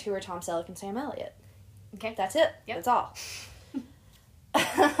the other 2 are Tom Selleck and Sam Elliott. Okay. That's it. Yep. That's all.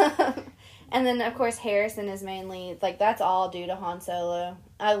 And then, of course, Harrison is mainly, like, that's all due to Han Solo.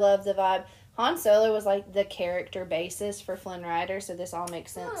 I love the vibe. Han Solo was, like, the character basis for Flynn Rider, so this all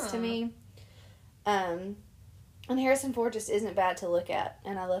makes sense to me. And Harrison Ford just isn't bad to look at,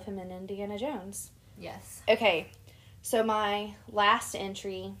 and I love him in Indiana Jones. Yes. Okay, so my last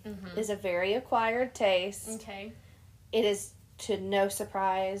entry Mm-hmm. is a very acquired taste. Okay. It is to no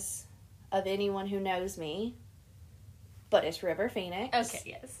surprise of anyone who knows me, but it's River Phoenix. Okay,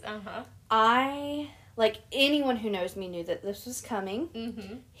 yes. Uh-huh. Anyone who knows me knew that this was coming.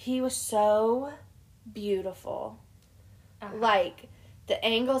 Mm-hmm. He was so beautiful. Uh-huh. Like, the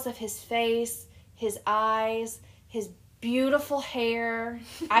angles of his face, his eyes, his beautiful hair.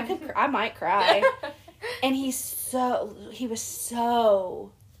 I might cry. And he was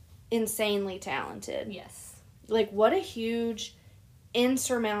so insanely talented. Yes. Like, what a huge,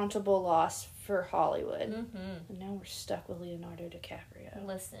 insurmountable loss for Hollywood. Mm-hmm. And now we're stuck with Leonardo DiCaprio.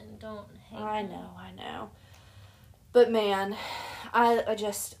 Listen, don't hate I him. know. But man, I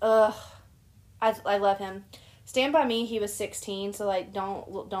just, I love him. Stand By Me, he was 16, so, like, don't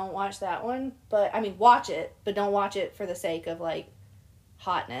watch that one. But, I mean, watch it, but don't watch it for the sake of, like,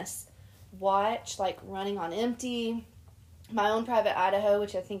 hotness. Watch, like, Running on Empty, My Own Private Idaho,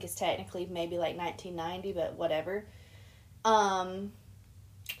 which I think is technically maybe, like, 1990, but whatever.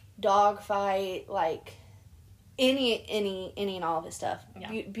 Dogfight, like, any and all of his stuff.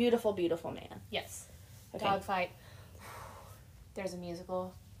 Yeah. Beautiful, beautiful man. Yes. Okay. Dogfight. There's a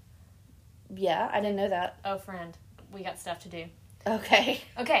musical. Yeah, I didn't know that. Oh, friend. We got stuff to do. Okay.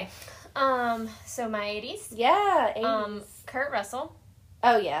 Okay. So my 80s. Yeah, 80s. Kurt Russell.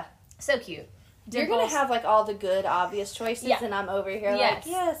 Oh, yeah. So cute. You're going to have, like, all the good, obvious choices, Yeah. and I'm over here Yes. like,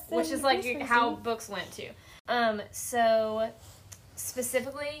 yes. Which is, like, how books went to. So,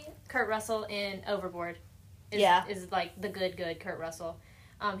 specifically, Kurt Russell in Overboard is like, the good Kurt Russell.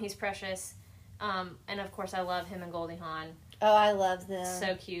 He's precious. And, of course, I love him and Goldie Hawn. Oh, I love them.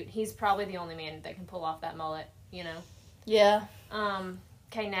 So cute. He's probably the only man that can pull off that mullet, you know. Yeah.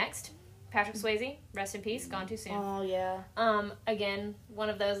 Okay, next. Patrick Swayze, rest in peace, gone too soon. Oh, yeah. Again,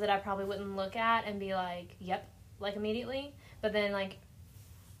 one of those that I probably wouldn't look at and be like, yep, like immediately. But then, like,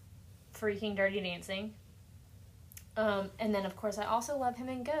 freaking Dirty Dancing. And then, of course, I also love him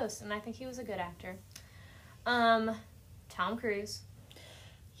in Ghost, and I think he was a good actor. Tom Cruise.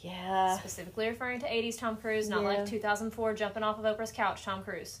 Yeah. Specifically referring to 80s Tom Cruise, not like 2004 jumping off of Oprah's couch Tom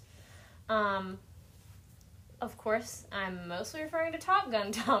Cruise. Of course, I'm mostly referring to Top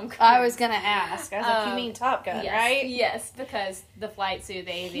Gun Tom Cruise. I was going to ask. I was like, you mean Top Gun, yes, right? Yes, because the flight suit,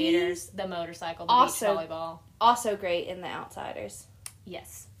 the aviators, the motorcycle, the also, beach volleyball. Also great in The Outsiders.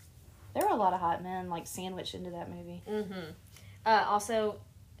 Yes. There were a lot of hot men, like, sandwiched into that movie. Mm-hmm. Also,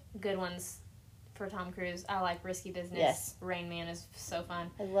 good ones for Tom Cruise. I like Risky Business. Yes. Rain Man is so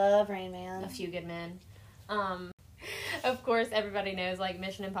fun. I love Rain Man. A Few Good Men. Of course, everybody knows, like,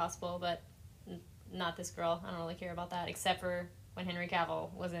 Mission Impossible, but not this girl. I don't really care about that, except for when Henry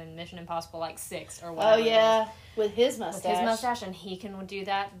Cavill was in Mission Impossible, like, 6 or whatever. Oh, yeah. With his mustache. With his mustache, and he can do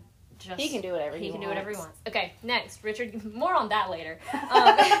that. He can do whatever he can wants. do whatever he wants. Okay, next, Richard. More on that later.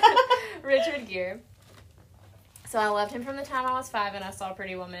 Richard Gere. So I loved him from the time I was 5 and I saw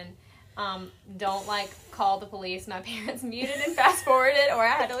Pretty Woman. Don't, like, call the police. My parents muted and fast forwarded, or I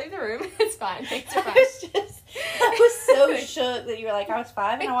had to leave the room. It's fine. Things are fine. I was so shook that you were like, I was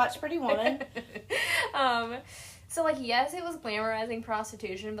 5 and I watched Pretty Woman. So, like, yes, it was glamorizing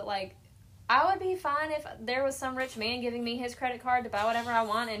prostitution, but, like, I would be fine if there was some rich man giving me his credit card to buy whatever I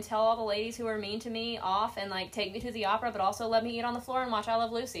want and tell all the ladies who are mean to me off and, like, take me to the opera, but also let me eat on the floor and watch I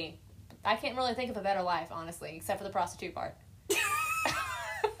Love Lucy. I can't really think of a better life, honestly, except for the prostitute part.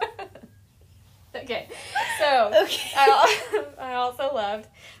 Okay, so Okay. I also loved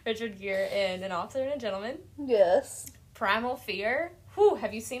Richard Gere in An Officer and a Gentleman. Yes. Primal Fear. Whew,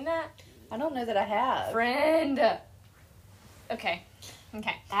 have you seen that? I don't know that I have. Friend. Okay.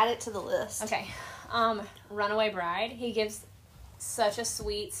 Add it to the list. Okay. Runaway Bride. He gives such a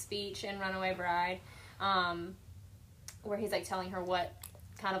sweet speech in Runaway Bride, where he's, like, telling her what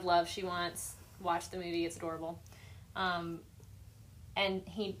kind of love she wants. Watch the movie. It's adorable. And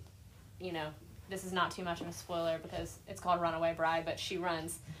he, you know, this is not too much of a spoiler because it's called Runaway Bride, but she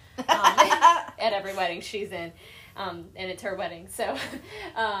runs at every wedding she's in, and it's her wedding. So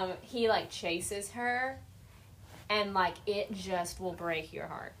he, like, chases her, and, like, it just will break your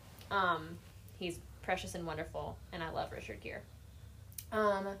heart. He's precious and wonderful, and I love Richard Gere.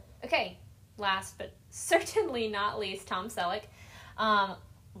 Okay, last but certainly not least, Tom Selleck.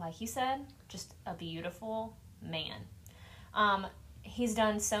 Like you said, just a beautiful man. He's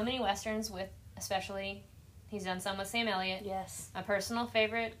done so many westerns with, especially, he's done some with Sam Elliott. Yes. My personal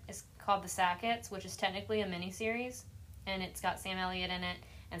favorite is called The Sacketts, which is technically a miniseries, and it's got Sam Elliott in it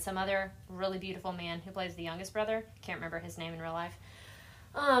and some other really beautiful man who plays the youngest brother. Can't remember his name in real life.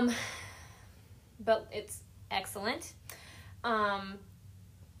 But it's excellent.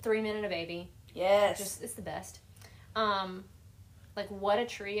 3 Men and a Baby. Yes. It's the best. Like, what a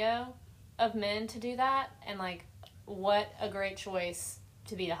trio of men to do that, and, like, what a great choice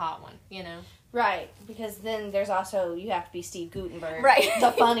to be the hot one, you know? Right, because then there's also, you have to be Steve Guttenberg. Right.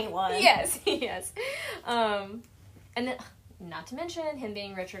 The funny one. Yes. And then, not to mention him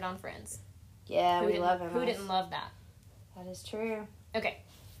being Richard on Friends. Yeah, we love him. Who didn't love that? That is true. Okay.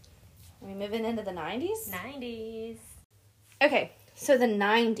 Are we moving into the 90s? 90s. Okay, so the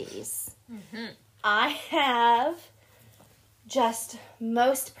 90s. Mm-hmm. I have just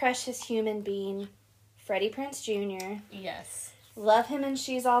most precious human being, Freddie Prinze Jr. Yes. Love him and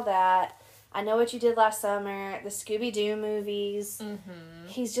She's All That. I Know What You Did Last Summer. The Scooby-Doo movies. Mm-hmm.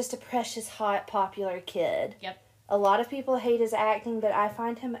 He's just a precious, hot, popular kid. Yep. A lot of people hate his acting, but I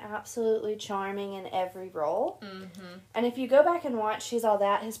find him absolutely charming in every role. Mm-hmm. And if you go back and watch She's All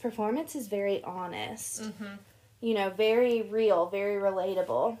That, his performance is very honest. Mm-hmm. You know, very real, very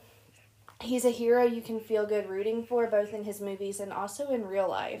relatable. He's a hero you can feel good rooting for, both in his movies and also in real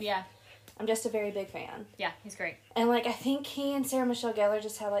life. Yeah. I'm just a very big fan. Yeah, he's great. And, like, I think he and Sarah Michelle Gellar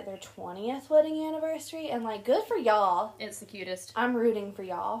just had, like, their 20th wedding anniversary. And, like, good for y'all. It's the cutest. I'm rooting for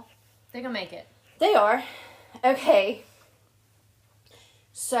y'all. They're gonna make it. They are. Okay.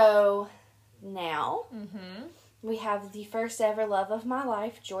 So, now, Mm-hmm. we have the first ever love of my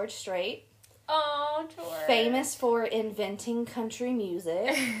life, George Strait. Oh, George. Famous for inventing country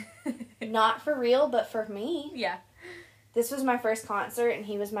music. Not for real, but for me. Yeah. This was my first concert, and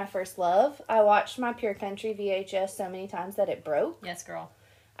he was my first love. I watched my Pure Country VHS so many times that it broke. Yes, girl.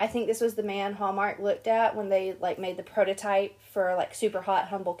 I think this was the man Hallmark looked at when they, like, made the prototype for, like, super hot,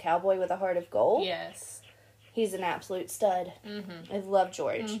 humble cowboy with a heart of gold. Yes. He's an absolute stud. Mm-hmm. I love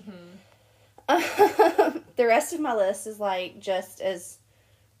George. Mm-hmm. The rest of my list is, like, just as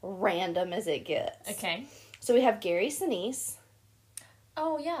random as it gets. Okay. So we have Gary Sinise.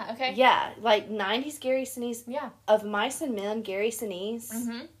 Oh, yeah. Okay. Yeah, like 90s Gary Sinise. Yeah. Of Mice and Men, Gary Sinise.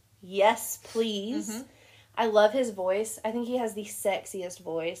 Mm-hmm. Yes, please. Mm-hmm. I love his voice. I think he has the sexiest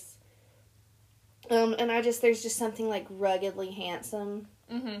voice. And there's just something, like, ruggedly handsome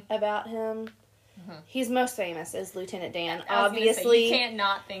Mm-hmm. about him. Mm-hmm. He's most famous as Lieutenant Dan. I was gonna say, Obviously, you can't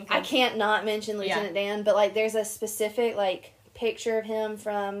not think of... I can't not mention Lieutenant Dan, but, like, there's a specific, like, picture of him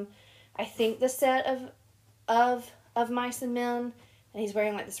from, I think, the set of Mice and Men, and he's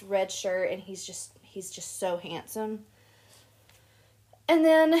wearing, like, this red shirt, and he's just so handsome. And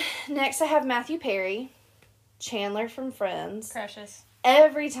then next I have Matthew Perry, Chandler from Friends. Precious.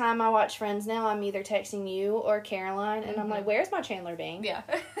 Every time I watch Friends now, I'm either texting you or Caroline, and I'm like, where's my Chandler being? Yeah.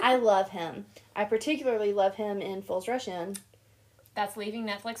 I love him. I particularly love him in Fools Rush In. That's leaving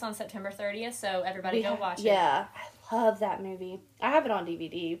Netflix on September 30th, so everybody go watch it. Yeah, I love that movie. I have it on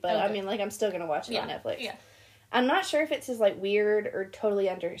DVD, but Okay. I mean, like, I'm still going to watch it on Netflix. Yeah. I'm not sure if it's as, like, weird or totally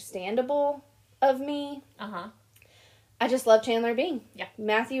understandable of me. Uh-huh. I just love Chandler Bing. Yeah.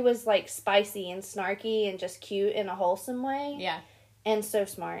 Matthew was, like, spicy and snarky and just cute in a wholesome way. Yeah. And so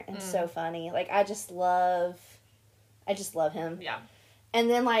smart and so funny. Like, I just love him. Yeah. And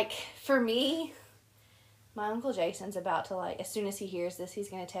then, like, for me, my Uncle Jason's about to, like, as soon as he hears this, he's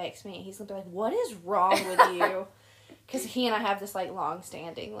going to text me. He's going to be like, what is wrong with you? Because he and I have this, like,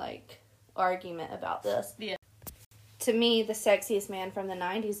 long-standing, like, argument about this. Yeah. To me, the sexiest man from the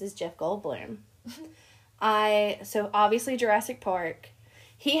 90s is Jeff Goldblum. So, obviously, Jurassic Park.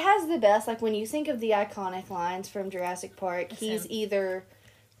 He has the best, like, when you think of the iconic lines from Jurassic Park, That's he's him. either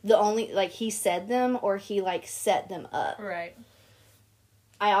the only, like, he said them or he, like, set them up. Right.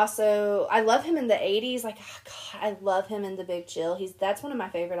 I love him in the 80s. Like, oh God, I love him in The Big Chill. That's one of my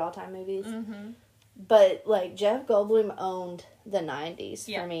favorite all-time movies. Mm-hmm. But, like, Jeff Goldblum owned the 90s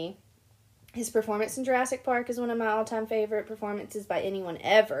Yeah. for me. His performance in Jurassic Park is one of my all-time favorite performances by anyone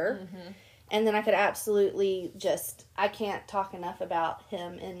ever. Mm-hmm. And then I could absolutely I can't talk enough about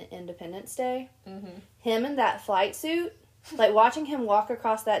him in Independence Day. Mm-hmm. Him in that flight suit, like, watching him walk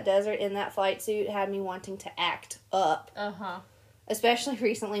across that desert in that flight suit had me wanting to act up. Uh-huh. Especially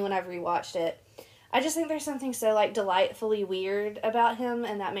recently when I've rewatched it. I just think there's something so, like, delightfully weird about him,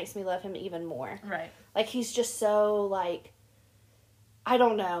 and that makes me love him even more. Right. Like, he's just so, like, I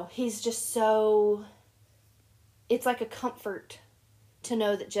don't know. He's just so, it's like a comfort to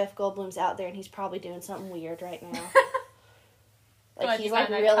know that Jeff Goldblum's out there and he's probably doing something weird right now. Like, Glad he's you like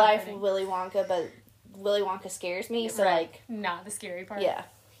find that real life comforting. Willy Wonka, but Willy Wonka scares me, so, Right. like, Not the scary part. yeah.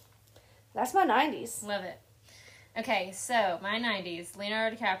 That's my 90s. Love it. Okay, so, my 90s,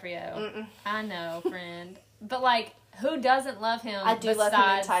 Leonardo DiCaprio. Mm-mm. I know, friend. But, like, who doesn't love him? I do love him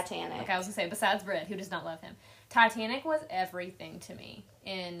in Titanic. Okay, I was going to say, besides Brett, who does not love him? Titanic was everything to me.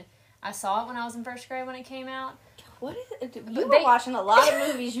 And I saw it when I was in first grade when it came out. What is it? You But were watching a lot of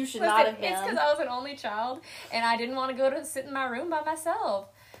movies you should not Listen, have been. It's because I was an only child, and I didn't want to go to sit in my room by myself.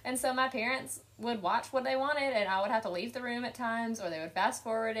 And so my parents would watch what they wanted, and I would have to leave the room at times, or they would fast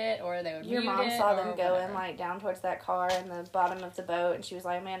forward it, or they would Your mute mom it, saw or them going, whatever. like, down towards that car in the bottom of the boat, and she was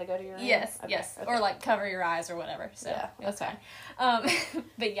like, Amanda, go to your room? Yes, Okay, yes. okay. Or, like, cover your eyes or whatever. So, Yeah, it was okay. fine.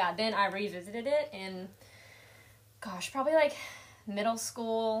 But, yeah, then I revisited it in, gosh, probably, like, middle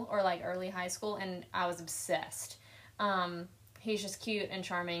school or like early high school, and I was obsessed. He's just cute and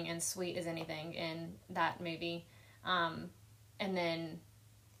charming and sweet as anything in that movie. And then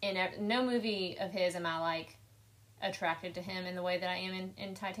in no movie of his am I like attracted to him in the way that I am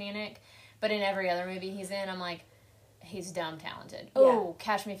in Titanic, but in every other movie he's in, I'm like, he's dumb talented. Yeah. Oh,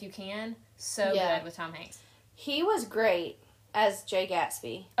 Catch Me If You Can, so good with Tom Hanks. He was great as Jay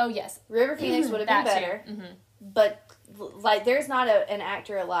Gatsby. Oh yes, River Phoenix would have been better, but like, there's not an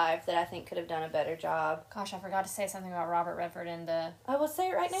actor alive that I think could have done a better job. Gosh, I forgot to say something about Robert Redford in the. I will say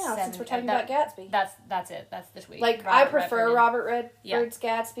it right now since we're talking about Gatsby. That's it. That's the tweet. Like, I prefer Robert Redford's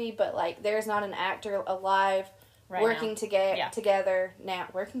Gatsby, but like, there's not an actor alive working together now.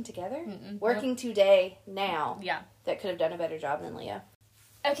 Working together? Working today now. Yeah. That could have done a better job than Leo.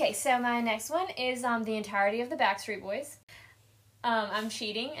 Okay, so my next one is the entirety of the Backstreet Boys. I'm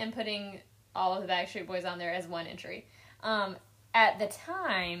cheating and putting all of the Backstreet Boys on there as one entry. At the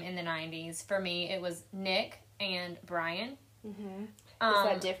time in the 90s, for me, it was Nick and Brian. Mm-hmm. Is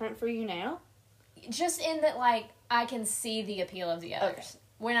that different for you now? Just in that, like, I can see the appeal of the others. Okay.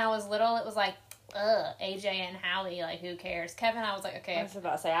 When I was little, it was like, ugh, AJ and Howie, like, who cares? Kevin, I was like, okay. I was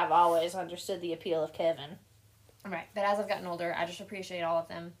about to say, I've always understood the appeal of Kevin. Right, but as I've gotten older, I just appreciate all of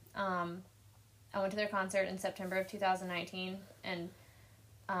them. I went to their concert in September of 2019, and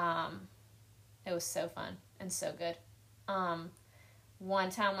it was so fun and so good. One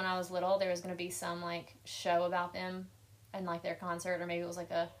time when I was little, there was going to be some, like, show about them and, like, their concert, or maybe it was, like,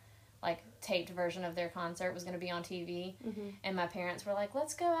 a, like, taped version of their concert was going to be on TV, and my parents were like,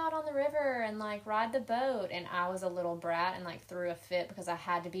 let's go out on the river and, like, ride the boat, and I was a little brat and, like, threw a fit because I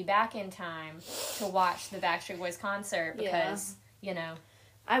had to be back in time to watch the Backstreet Boys concert because, you know,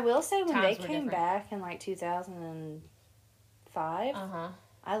 I will say when they came back in, like, 2005,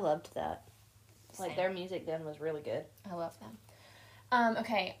 I loved that. Same. Like, their music then was really good. I love them.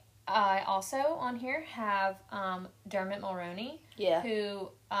 Okay, I also on here have Dermot Mulroney. Yeah.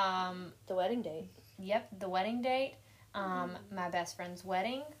 Who The Wedding Date. Yep, The Wedding Date. My Best Friend's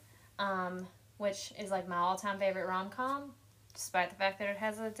Wedding, which is like my all-time favorite rom-com, despite the fact that it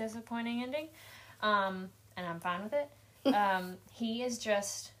has a disappointing ending. And I'm fine with it. He is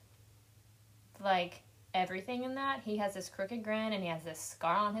just like everything in that. He has this crooked grin and he has this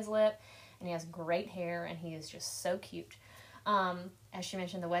scar on his lip and he has great hair and he is just so cute. As she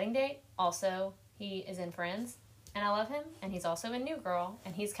mentioned, The Wedding Date, also he is in Friends, and I love him, and he's also in New Girl,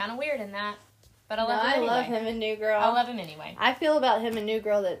 and he's kind of weird in that, but I love him anyway. I love him in New Girl. I love him anyway. I feel about him in New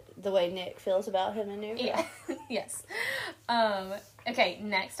Girl the way Nick feels about him in New Girl. Yeah. Yes. Okay,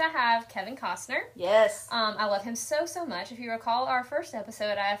 next I have Kevin Costner. Yes. I love him so, so much. If you recall our first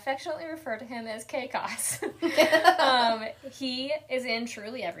episode, I affectionately refer to him as K-Cos. He is in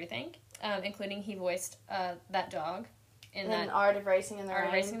Truly Everything, including he voiced that dog. In Art of Racing in the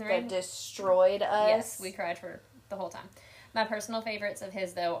Rain that destroyed us. Yes, we cried for the whole time. My personal favorites of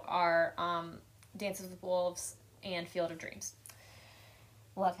his, though, are Dances with Wolves and Field of Dreams.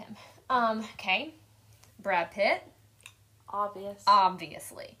 Love him. Okay. Brad Pitt.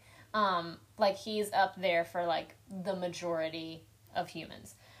 Obviously. Like, he's up there for, like, the majority of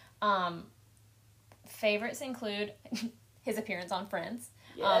humans. Favorites include his appearance on Friends.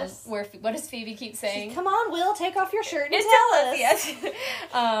 Yes. What does Phoebe keep saying? Come on, Will, take off your shirt and tell us. Yes.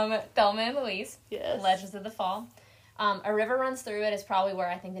 Thelma and Louise. Yes. Legends of the Fall. A River Runs Through It is probably where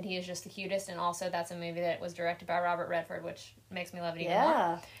I think that he is just the cutest, and also that's a movie that was directed by Robert Redford, which makes me love it even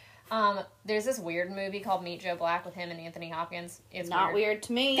more. There's this weird movie called Meet Joe Black with him and Anthony Hopkins. It's not weird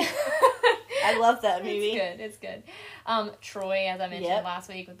to me. I love that movie. It's good. Troy, as I mentioned last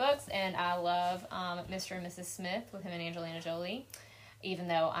week with books, and I love Mr. and Mrs. Smith with him and Angelina Jolie. Even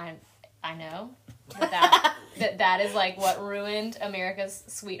though I know that is like what ruined America's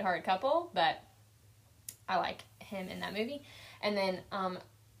sweetheart couple, but I like him in that movie. And then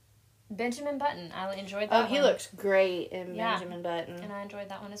Benjamin Button, I enjoyed that one. Oh, he looks great in Benjamin Button. And I enjoyed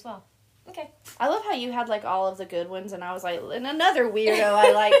that one as well. Okay. I love how you had like all of the good ones, and I was like, and another weirdo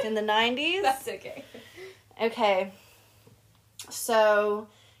I liked in the 90s. That's okay. Okay. So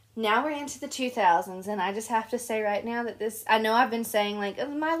now we're into the 2000s, and I just have to say right now that I know I've been saying, like, oh,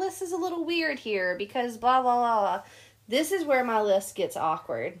 my list is a little weird here because blah, blah, blah. This is where my list gets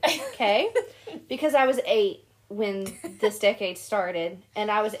awkward, okay? Because I was 8 when this decade started, and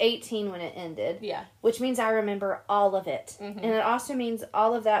I was 18 when it ended. Yeah. Which means I remember all of it. Mm-hmm. And it also means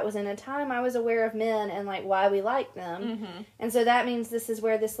all of that was in a time I was aware of men and, like, why we liked them. Mm-hmm. And so that means this is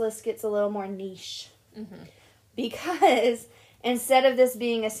where this list gets a little more niche. Mm-hmm. Because instead of this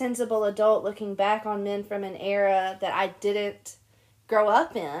being a sensible adult looking back on men from an era that I didn't grow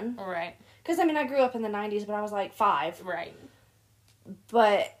up in. Right. Because, I mean, I grew up in the 90s, but I was like 5. Right.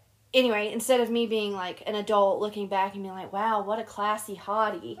 But anyway, instead of me being like an adult looking back and being like, wow, what a classy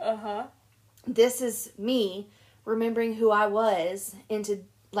hottie. This is me remembering who I was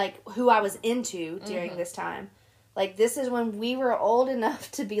who I was into during this time. Like, this is when we were old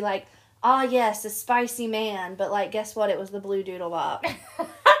enough to be like, ah, yes, a spicy man. But, like, guess what? It was the Blue Doodle Bop.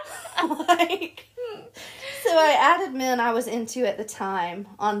 Like, so I added men I was into at the time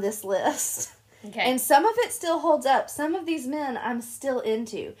on this list. Okay. And some of it still holds up. Some of these men I'm still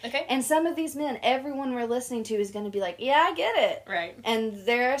into. Okay. And some of these men, everyone we're listening to is going to be like, yeah, I get it. Right. And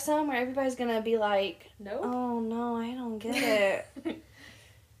there are some where everybody's going to be like, Nope. oh, no, I don't get it.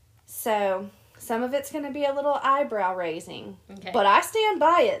 So, some of it's going to be a little eyebrow raising. Okay. But I stand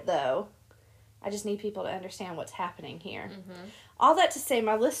by it, though. I just need people to understand what's happening here. Mm-hmm. All that to say,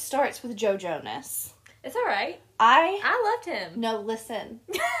 my list starts with Joe Jonas. It's all right. I loved him. No, listen.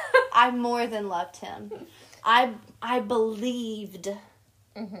 I more than loved him. I believed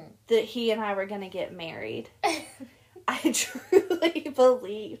that he and I were going to get married. I truly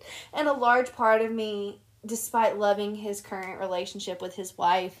believed. And a large part of me, despite loving his current relationship with his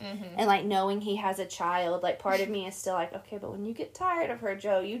wife and, like, knowing he has a child, like, part of me is still like, okay, but when you get tired of her,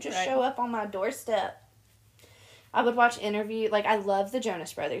 Joe, you just show up on my doorstep. I would watch I love the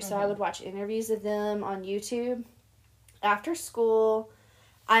Jonas Brothers, so I would watch interviews of them on YouTube. After school,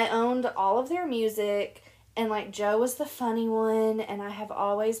 I owned all of their music, and, like, Joe was the funny one, and I have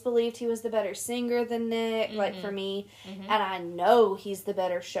always believed he was the better singer than Nick, like, for me, and I know he's the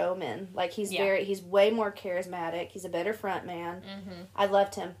better showman. Like, he's way more charismatic. He's a better front man. I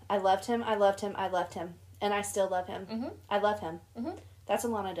loved him. I loved him. I loved him. I loved him. And I still love him. I love him. That's a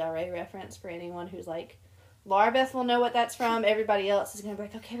Lana Del Rey reference for anyone who's, like, Laura Beth will know what that's from. Everybody else is going to be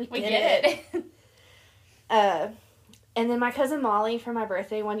like, okay, we get it. And then my cousin Molly, for my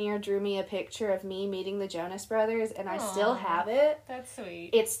birthday one year, drew me a picture of me meeting the Jonas Brothers, and I still have it. That's sweet.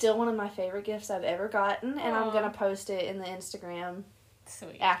 It's still one of my favorite gifts I've ever gotten, and I'm going to post it in the Instagram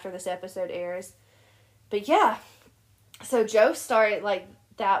after this episode airs. But yeah, so Joe started, like,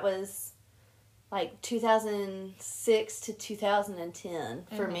 that was, like, 2006 to 2010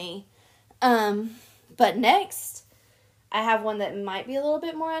 for me. But next, I have one that might be a little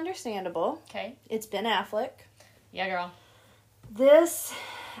bit more understandable. Okay. It's Ben Affleck. Yeah, girl. This,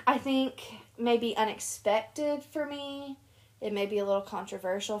 I think, may be unexpected for me. It may be a little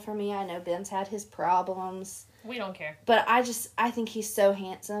controversial for me. I know Ben's had his problems. We don't care. But I think he's so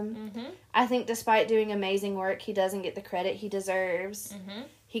handsome. I think despite doing amazing work, he doesn't get the credit he deserves.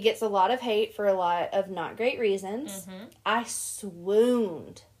 He gets a lot of hate for a lot of not great reasons. I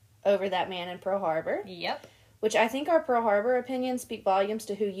swooned over that man in Pearl Harbor. Yep. Which I think our Pearl Harbor opinions speak volumes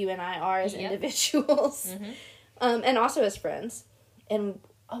to who you and I are as individuals. And also as friends. And,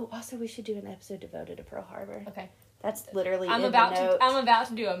 also we should do an episode devoted to Pearl Harbor. Okay. That's literally I'm about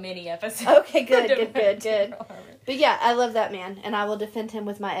to do a mini episode. Okay, good. But yeah, I love that man, and I will defend him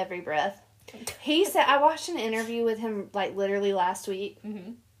with my every breath. He said, I watched an interview with him, like, literally last week,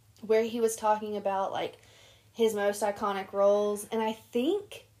 where he was talking about, like, his most iconic roles, and I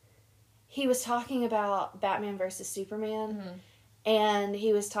think he was talking about Batman versus Superman, and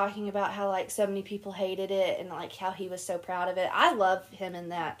he was talking about how, like, so many people hated it, and, like, how he was so proud of it. I love him in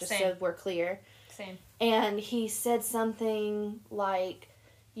that, just so we're clear. Same. And he said something like,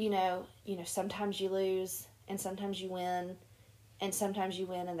 you know, sometimes you lose, and sometimes you win, and sometimes you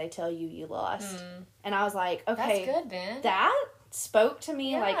win and they tell you you lost. And I was like, okay. That's good, Ben. That spoke to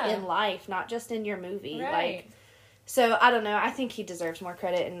me, like, in life, not just in your movie. Right. Like, so, I don't know. I think he deserves more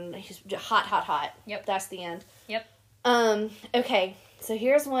credit, and he's hot. Yep. That's the end. Yep. Okay. So,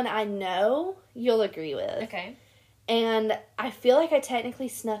 here's one I know you'll agree with. Okay. And I feel like I technically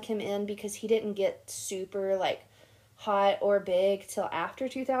snuck him in because he didn't get super, like, hot or big till after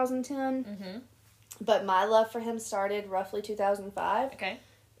 2010. But my love for him started roughly 2005. Okay.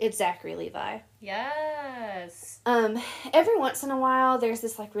 It's Zachary Levi. Yes. Every once in a while, there's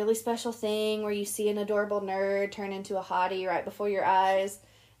this, like, really special thing where you see an adorable nerd turn into a hottie right before your eyes.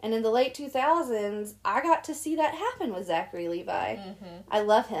 And in the late 2000s, I got to see that happen with Zachary Levi. I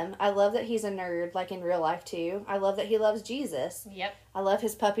love him. I love that he's a nerd, like, in real life, too. I love that he loves Jesus. Yep. I love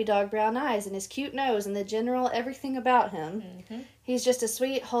his puppy dog brown eyes and his cute nose and the general everything about him. He's just a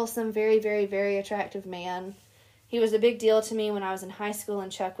sweet, wholesome, very, very, very attractive man. He was a big deal to me when I was in high school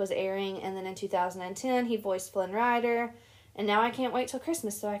and Chuck was airing, and then in 2010, he voiced Flynn Rider, and now I can't wait till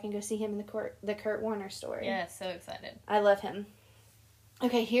Christmas so I can go see him in the Kurt Warner story. Yeah, so excited. I love him.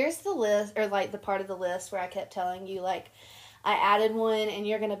 Okay, here's the list, or, like, the part of the list where I kept telling you, like, I added one, and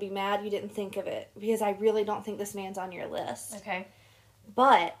you're going to be mad you didn't think of it, because I really don't think this man's on your list. Okay.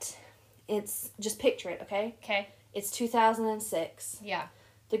 But, it's, just picture it, okay? Okay. It's 2006. Yeah.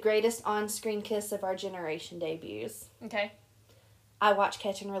 The greatest on-screen kiss of our generation debuts. Okay. I watch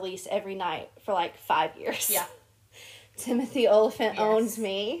Catch and Release every night for like 5 years. Yeah. Timothy Olyphant Yes. owns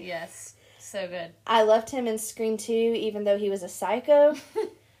me. Yes. So good. I loved him in Scream 2, even though he was a psycho.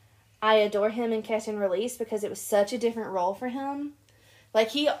 I adore him in Catch and Release because it was such a different role for him. Like,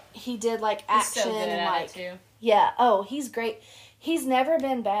 he did, like, action He's so good and, at like... it, too. Yeah. Oh, he's great. He's never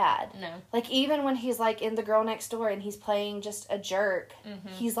been bad. No. Like, even when he's, like, in The Girl Next Door and he's playing just a jerk,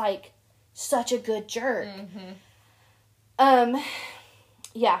 he's, like, such a good jerk.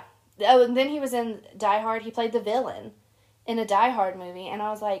 Yeah. Oh, and then he was in Die Hard. He played the villain in a Die Hard movie, and I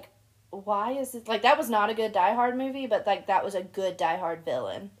was like, why is it... Like, that was not a good Die Hard movie, but, like, that was a good Die Hard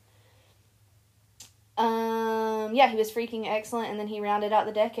villain. Yeah, he was freaking excellent, and then he rounded out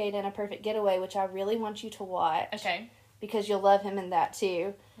the decade in A Perfect Getaway, which I really want you to watch. Okay. Because you'll love him in that,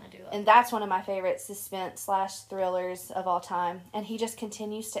 too. I do love And that's one of my favorite suspense/thrillers of all time. And he just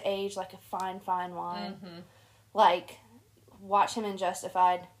continues to age like a fine, fine wine. Like, watch him in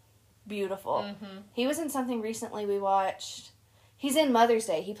Justified. Beautiful. He was in something recently we watched. He's in Mother's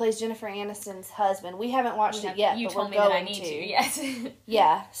Day. He plays Jennifer Aniston's husband. We haven't watched it yet, you but told we're me that going I need to. to. Yes.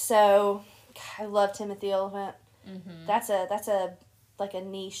 Yeah, so I love Timothy Olyphant. That's a like a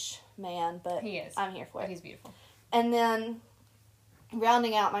niche man, but He is. I'm here for it. He's beautiful. And then,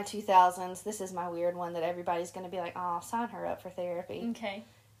 rounding out my 2000s, this is my weird one that everybody's going to be like, oh, sign her up for therapy. Okay.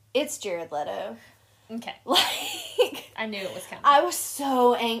 It's Jared Leto. Okay. Like, I knew it was coming. I was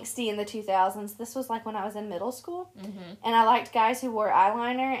so angsty in the 2000s. This was like when I was in middle school. And I liked guys who wore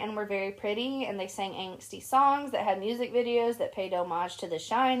eyeliner and were very pretty, and they sang angsty songs that had music videos that paid homage to The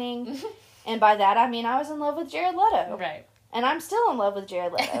Shining. And by that, I mean I was in love with Jared Leto. Right. And I'm still in love with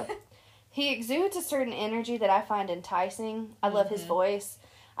Jared Leto. He exudes a certain energy that I find enticing. I love his voice.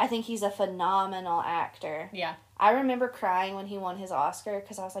 I think he's a phenomenal actor. Yeah. I remember crying when he won his Oscar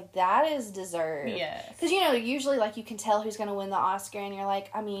because I was like, that is deserved. Yes. Because, you know, usually, like, you can tell who's going to win the Oscar and you're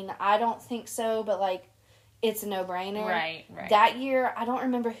like, I mean, I don't think so, but, like, it's a no-brainer. Right. That year, I don't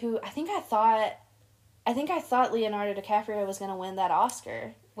remember who, I think I thought Leonardo DiCaprio was going to win that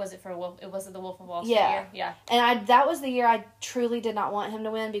Oscar. Was it for was it the Wolf of Wall Street Yeah. year? Yeah. And that was the year I truly did not want him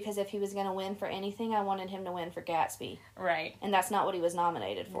to win because if he was going to win for anything, I wanted him to win for Gatsby. Right. And that's not what he was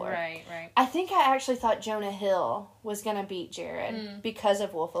nominated for. Right. I think I actually thought Jonah Hill was going to beat Jared because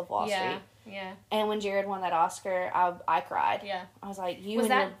of Wolf of Wall Street. Yeah. And when Jared won that Oscar, I cried. Yeah. I was like,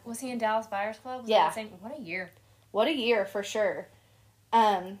 was he in Dallas Buyers Club? Was Yeah. that the same? What a year. What a year, for sure.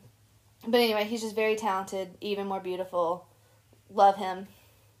 But anyway, he's just very talented, even more beautiful. Love him.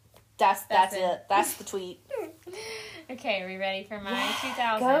 That's it. That's the tweet. Okay, are we ready for my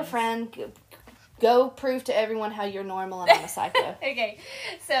 2000s? Go, friend. Go prove to everyone how you're normal and I'm a psycho. Okay,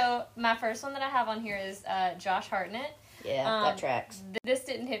 so my first one that I have on here is Josh Hartnett. Yeah, that tracks. This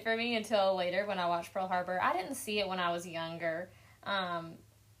didn't hit for me until later when I watched Pearl Harbor. I didn't see it when I was younger.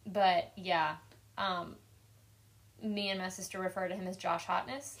 But, yeah. Me and my sister refer to him as Josh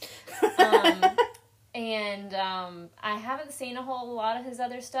Hotness. And I haven't seen a whole lot of his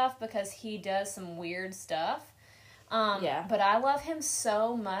other stuff because he does some weird stuff. Yeah. But I love him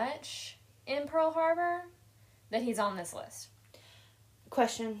so much in Pearl Harbor that he's on this list.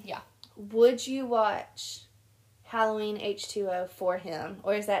 Question. Yeah. Would you watch Halloween H2O for him?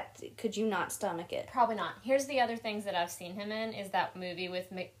 Or could you not stomach it? Probably not. Here's the other things that I've seen him in is that movie with,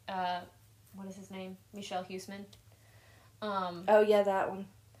 what is his name? Michelle Huseman. Oh, yeah, that one.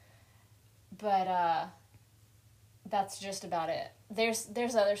 But, that's just about it.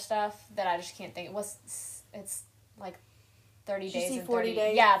 There's other stuff that I just can't think. It's like 30 Did you days see and 40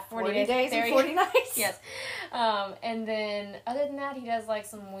 days? Yeah, 40 days and 40 nights? Yes. And then, other than that, he does, like,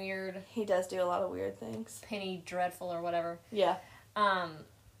 some weird... He does do a lot of weird things. Penny Dreadful or whatever. Yeah.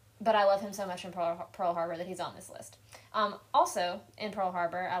 But I love him so much in Pearl Harbor that he's on this list. Also, in Pearl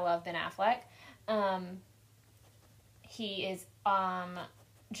Harbor, I love Ben Affleck. He is,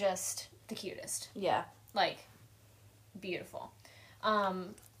 just the cutest. Yeah. Like, beautiful.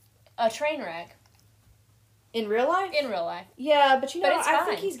 A train wreck. In real life? In real life. Yeah, but But it's I fine.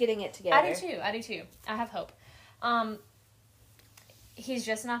 think he's getting it together. I do too. I have hope. He's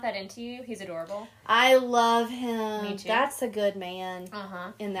just not that into you. He's adorable. I love him. Me too. That's a good man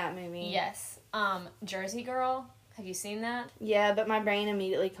Uh-huh. in that movie. Yes. Jersey Girl. Have you seen that? Yeah, but my brain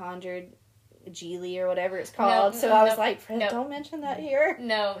immediately conjured Geely or whatever it's called. So I was like, Fred, don't mention that here.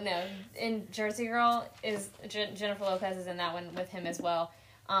 No. In Jersey Girl, is Jennifer Lopez is in that one with him as well.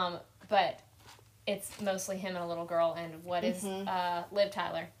 But it's mostly him and a little girl. And what is Liv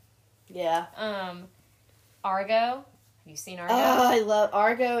Tyler? Yeah. Argo. Have you seen Argo? Oh, I love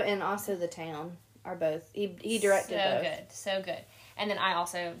Argo and also The Town. are both. He directed both. So good. And then I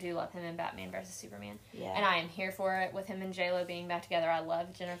also do love him in Batman vs. Superman. Yeah. And I am here for it with him and J-Lo being back together. I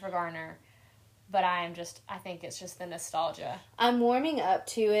love Jennifer Garner. But I think it's just the nostalgia. I'm warming up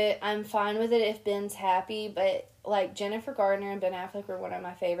to it. I'm fine with it if Ben's happy, but, like, Jennifer Garner and Ben Affleck were one of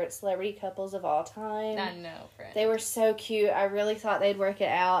my favorite celebrity couples of all time. I know, friend. They were so cute. I really thought they'd work it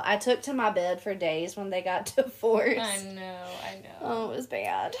out. I took to my bed for days when they got divorced. I know. Oh, it was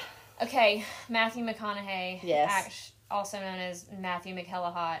bad. Okay, Matthew McConaughey. Yes. Also known as Matthew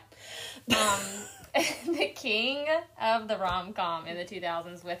McHellahot. The king of the rom-com in the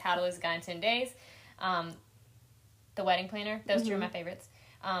 2000s with How to Lose a Guy in 10 Days. The Wedding Planner. Those two are my favorites.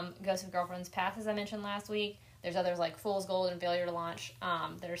 Ghost of Girlfriend's Past, as I mentioned last week. There's others like Fool's Gold and Failure to Launch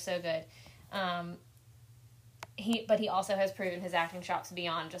that are so good. But he also has proven his acting chops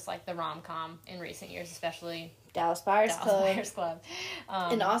beyond just like the rom-com in recent years, especially Dallas Buyers Club.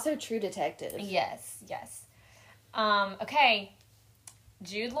 And also True Detective. Yes. Okay,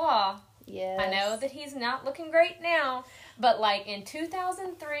 Jude Law. Yes. I know that he's not looking great now, but like in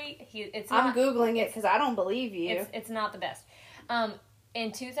 2003, I'm Googling it because I don't believe you. It's not the best.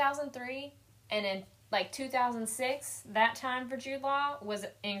 In 2003 and in like 2006, that time for Jude Law was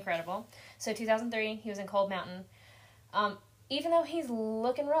incredible. So 2003, he was in Cold Mountain. Even though he's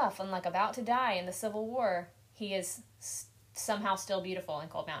looking rough and like about to die in the Civil War, he is somehow still beautiful in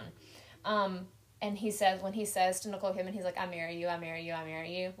Cold Mountain. And when he says to Nicole Kidman, he's like, I marry you, I marry you, I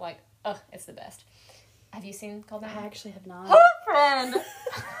marry you. Like, it's the best. Have you seen Cold Mountain? I actually have not. Oh, friend.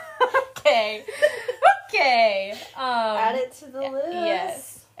 Okay. Add it to the list.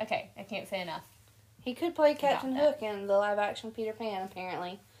 Yes. Okay, I can't say enough. He could play Captain Hook in the live-action Peter Pan,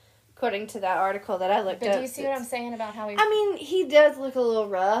 apparently. According to that article that I looked up. But do you see what I'm saying about how he... I mean, he does look a little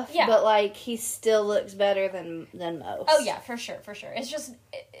rough, yeah. But, like, he still looks better than most. Oh, yeah, for sure. It's just,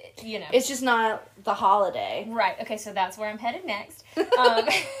 It's just not The Holiday. Right, okay, so that's where I'm headed next.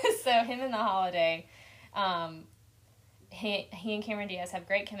 So, him and The Holiday, he and Cameron Diaz have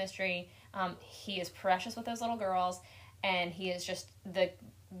great chemistry. He is precious with those little girls, and he is just the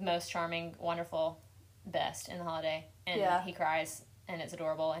most charming, wonderful, best in The Holiday. And he cries... And it's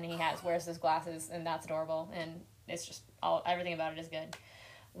adorable, and he wears his glasses, and that's adorable, and it's just everything about it is good.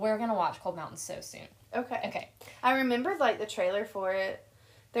 We're gonna watch Cold Mountain so soon. Okay. I remembered like the trailer for it.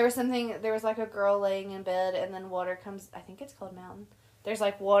 There was like a girl laying in bed, and then water comes. I think it's Cold Mountain. There's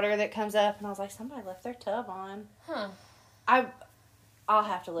like water that comes up, and I was like, somebody left their tub on. Huh. I'll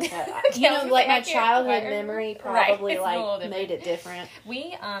have to look at it. You know, like my childhood memory probably like made it different.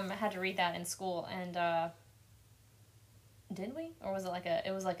 We had to read that in school, and. Did we? Or was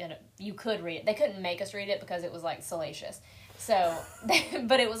it you could read it. They couldn't make us read it because it was, like, salacious. So,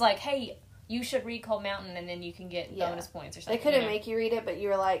 but it was like, hey, you should read Cold Mountain and then you can get bonus points or something. They couldn't make you read it, but you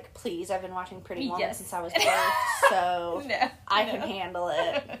were like, please, I've been watching Pretty Woman since I was birth, so I can handle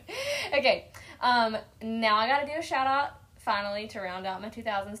it. Okay. Now I gotta do a shout-out, finally, to round out my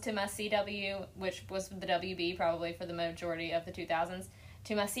 2000s, to my CW, which was the WB probably for the majority of the 2000s,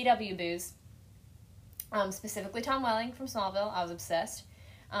 to my CW boos. Specifically Tom Welling from Smallville. I was obsessed.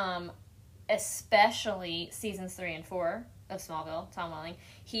 Especially seasons 3 and 4 of Smallville, Tom Welling.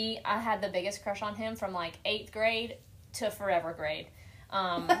 I had the biggest crush on him from like 8th grade to forever grade.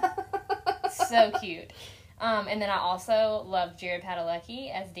 So cute. And then I also loved Jared Padalecki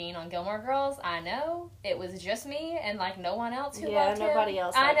as Dean on Gilmore Girls. I know, it was just me and like no one else who loved him. Yeah, nobody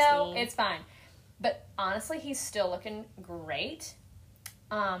else I likes know, Dean. it's fine. But honestly, he's still looking great.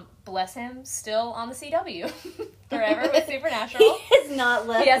 Bless him, still on the CW. Forever with Supernatural. He has not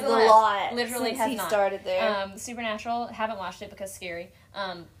left the lot. Literally since has he not. started there. Supernatural, haven't watched it because scary.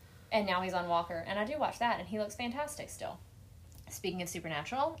 And now he's on Walker. And I do watch that, and he looks fantastic still. Speaking of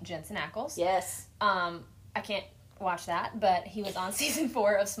Supernatural, Jensen Ackles. Yes. I can't watch that, but he was on season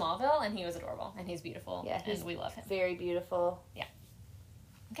 4 of Smallville, and he was adorable, and he's beautiful. Yeah, and we love him. Very beautiful. Yeah.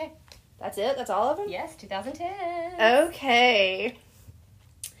 Okay. That's it? That's all of them? Yes, 2010. Okay.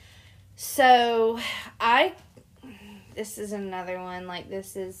 So, this is another one, like,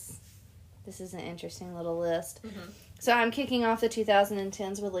 this is an interesting little list. Mm-hmm. So, I'm kicking off the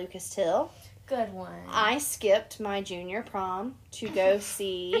 2010s with Lucas Till. Good one. I skipped my junior prom to go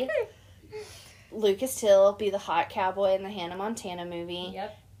see Lucas Till be the hot cowboy in the Hannah Montana movie.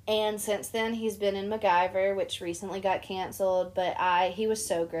 Yep. And since then, he's been in MacGyver, which recently got canceled, but he was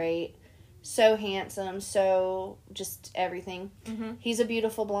so great. So handsome, so just everything. Mm-hmm. He's a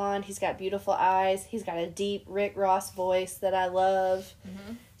beautiful blonde. He's got beautiful eyes. He's got a deep Rick Ross voice that I love.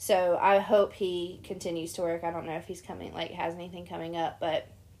 Mm-hmm. So I hope he continues to work. I don't know if he's has anything coming up, but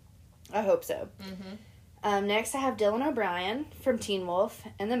I hope so. Mm-hmm. Next, I have Dylan O'Brien from Teen Wolf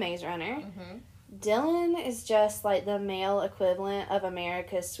and The Maze Runner. Mm-hmm. Dylan is just like the male equivalent of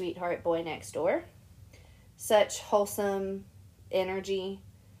America's sweetheart boy next door. Such wholesome energy.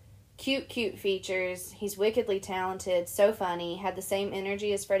 Cute features. He's wickedly talented, so funny. Had the same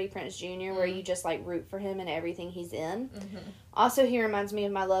energy as Freddie Prinze Jr., where you just like root for him in everything he's in. Mm-hmm. Also, he reminds me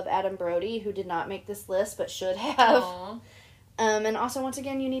of my love, Adam Brody, who did not make this list but should have. And also, once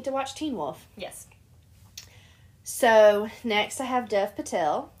again, you need to watch Teen Wolf. Yes. So, next I have Dev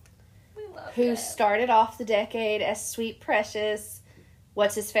Patel, who Dev. started off the decade as Sweet Precious,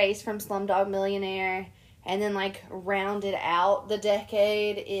 what's-his-face from Slumdog Millionaire, and then, like, rounded out the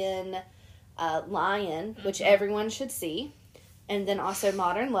decade in Lion, which everyone should see, and then also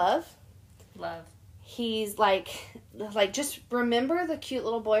Modern Love. Love. He's, like, just remember the cute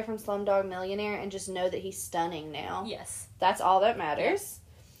little boy from Slumdog Millionaire and just know that he's stunning now. Yes. That's all that matters.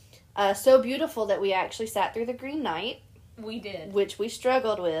 Yeah. So beautiful that we actually sat through The Green Knight. We did. Which we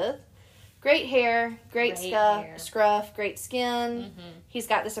struggled with. Great hair, great scruff, great skin. Mm-hmm. He's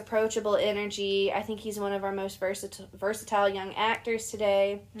got this approachable energy. I think he's one of our most versatile young actors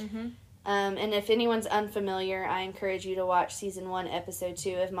today. Mm-hmm. And if anyone's unfamiliar, I encourage you to watch Season 1, Episode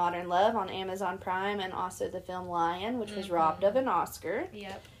 2 of Modern Love on Amazon Prime, and also the film Lion, which was robbed of an Oscar.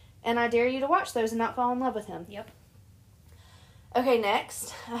 Yep. And I dare you to watch those and not fall in love with him. Yep. Okay,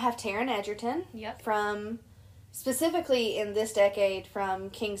 next, I have Taron Egerton. Yep. From... Specifically in this decade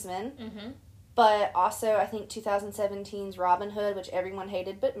from Kingsman, but also I think 2017's Robin Hood, which everyone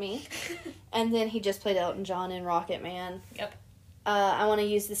hated but me. And then he just played Elton John in Rocket Man. Yep. I want to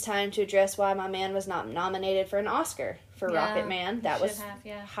use this time to address why my man was not nominated for an Oscar for Rocket Man. That was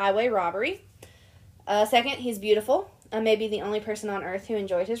highway robbery. Second, he's beautiful. Maybe the only person on earth who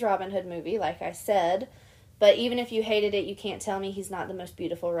enjoyed his Robin Hood movie, like I said. But even if you hated it, you can't tell me he's not the most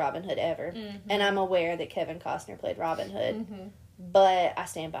beautiful Robin Hood ever. Mm-hmm. And I'm aware that Kevin Costner played Robin Hood. Mm-hmm. But I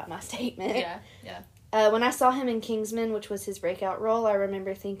stand by my statement. Yeah. When I saw him in Kingsman, which was his breakout role, I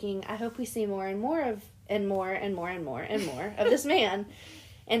remember thinking, I hope we see more and more of this man.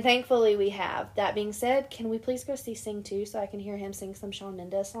 And thankfully we have. That being said, can we please go see Sing 2 so I can hear him sing some Shawn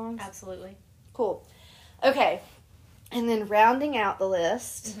Mendes songs? Absolutely. Cool. Okay. And then rounding out the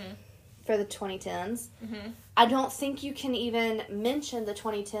list... for the 2010s. I don't think you can even mention the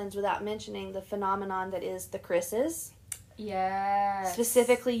 2010s without mentioning the phenomenon that is the Chris's. Yes.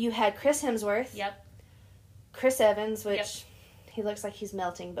 Specifically, you had Chris Hemsworth. Yep. Chris Evans, which he looks like he's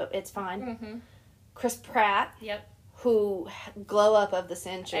melting, but it's fine. Chris Pratt. Yep. Who, glow up of the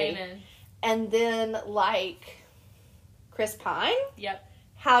century. Amen. And then, like, Chris Pine. Yep.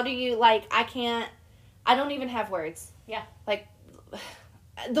 How do you, I don't even have words. Yeah.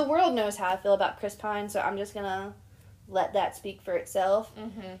 The world knows how I feel about Chris Pine, so I'm just gonna let that speak for itself.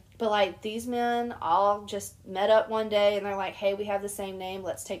 But, these men all just met up one day, and they're like, hey, we have the same name,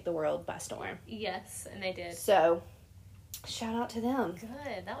 let's take the world by storm. Yes, and they did. So, shout out to them.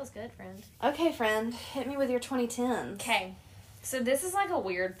 Good. That was good, friend. Okay, friend. Hit me with your 2010s. Okay. So, this is, a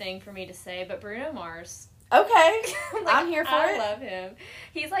weird thing for me to say, but Bruno Mars. Okay. I'm here for it. I love him.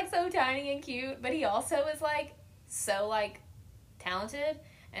 He's, so tiny and cute, but he also is, so, talented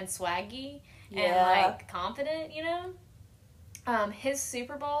and swaggy and confident, his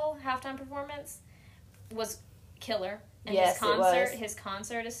Super Bowl halftime performance was killer. And yes, his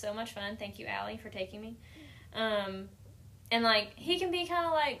concert is so much fun. Thank you, Allie, for taking me. And he can be kind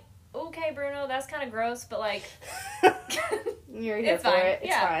of okay, Bruno, that's kind of gross, but you're here for it.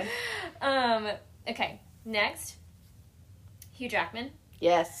 It's fine. Okay, next, Hugh Jackman.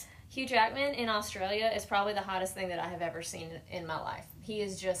 Yes. Hugh Jackman in Australia is probably the hottest thing that I have ever seen in my life. He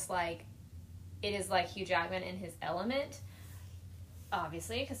is just it is Hugh Jackman in his element,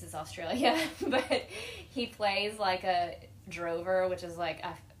 obviously, because it's Australia, but he plays a drover, which is I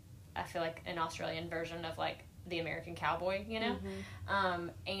feel like an Australian version of the American cowboy,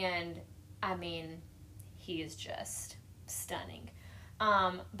 and I mean, he is just stunning.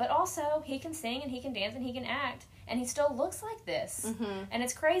 But also, he can sing and he can dance and he can act. And he still looks like this. And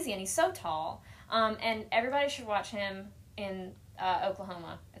it's crazy. And he's so tall. And everybody should watch him in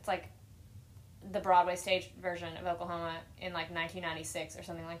Oklahoma. It's the Broadway stage version of Oklahoma in 1996 or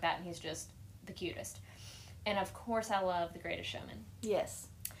something like that. And he's just the cutest. And of course I love The Greatest Showman. Yes.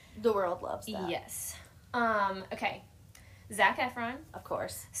 The world loves that. Yes. Okay. Zac Efron. Of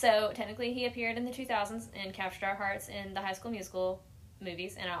course. So technically he appeared in the 2000s and captured our hearts in the High School Musical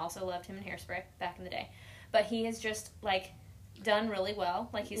movies. And I also loved him in Hairspray back in the day. But he has just, done really well.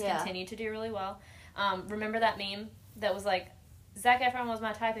 He's continued to do really well. Remember that meme that was Zac Efron was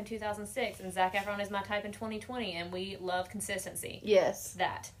my type in 2006, and Zac Efron is my type in 2020, and we love consistency. Yes.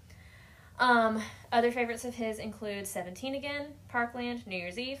 That. Other favorites of his include 17 Again, Parkland, New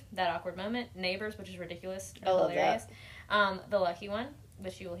Year's Eve, That Awkward Moment, Neighbors, which is ridiculous and hilarious. The Lucky One,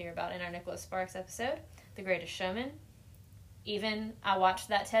 which you will hear about in our Nicholas Sparks episode, The Greatest Showman. Even I watched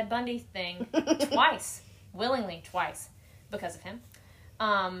that Ted Bundy thing twice, willingly twice, because of him.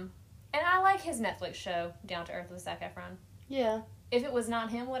 And I like his Netflix show, Down to Earth with Zac Efron. Yeah. If it was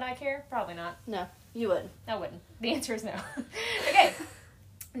not him, would I care? Probably not. No, you wouldn't. I wouldn't. The answer is no. Okay.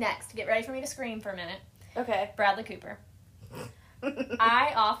 Next, get ready for me to scream for a minute. Okay. Bradley Cooper.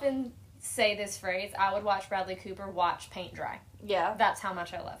 I often say this phrase, I would watch Bradley Cooper watch paint dry. Yeah. That's how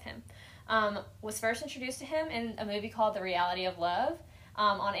much I love him. Was first introduced to him in a movie called The Reality of Love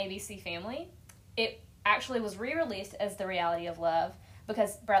on ABC Family. It actually was re-released as The Reality of Love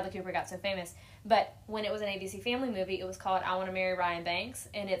because Bradley Cooper got so famous. But when it was an ABC Family movie, it was called I Want to Marry Ryan Banks,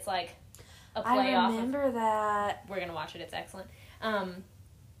 and it's like a play off. I remember that. We're gonna watch it. It's excellent.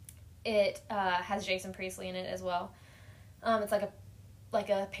 It has Jason Priestley in it as well. It's like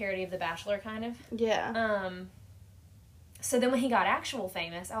a parody of The Bachelor, kind of. Yeah. So then when he got actual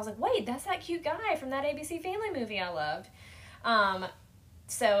famous, I was like, wait, that's that cute guy from that ABC Family movie I loved.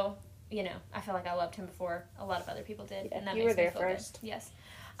 So, you know, I feel like I loved him before a lot of other people did. Yeah, and that you makes were me there feel first. Good. Yes.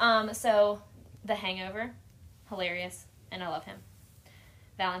 So, The Hangover, hilarious, and I love him.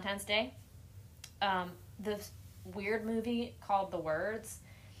 Valentine's Day, this weird movie called The Words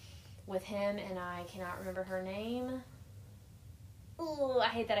with him, and I cannot remember her name. Ooh, I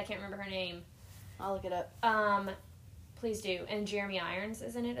hate that I can't remember her name. I'll look it up. Please do. And Jeremy Irons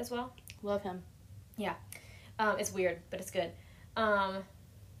is in it as well. Love him. Yeah. It's weird, but it's good.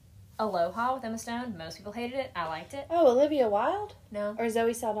 Aloha with Emma Stone. Most people hated it. I liked it. Oh, Olivia Wilde? No. Or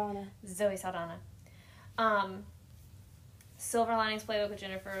Zoe Saldana? Zoe Saldana. Silver Linings Playbook with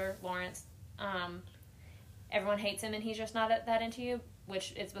Jennifer Lawrence. Everyone hates him and he's just not that into you,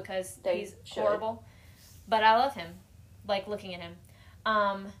 which is because he's horrible. But I love him. Like looking at him.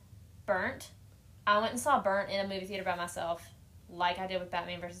 Burnt. I went and saw Burnt in a movie theater by myself, like I did with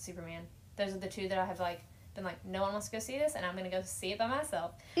Batman vs. Superman. Those are the two that I have been like, no one wants to go see this, and I'm going to go see it by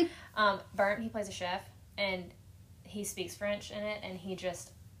myself. Burnt, he plays a chef, and he speaks French in it, and he just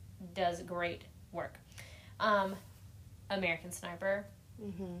does great work. American Sniper,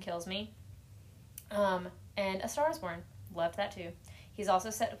 kills me. And A Star Is Born, loved that too. He's also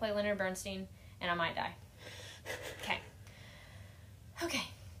set to play Leonard Bernstein, and I might die. Okay.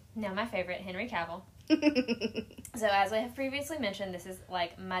 Now my favorite, Henry Cavill. So as I have previously mentioned, this is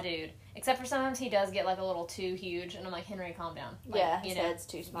like my dude. Except for sometimes he does get like a little too huge, and I'm like, Henry, calm down. Like, yeah, his head's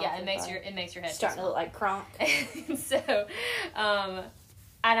too small. Yeah, it makes your head starting too to look like Kronk. So,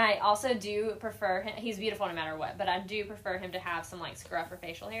 and I also do prefer him. He's beautiful no matter what, but I do prefer him to have some like scruff or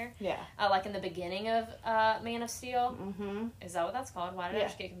facial hair. Yeah. Like in the beginning of Man of Steel. Mm-hmm. Is that what that's called? Why did I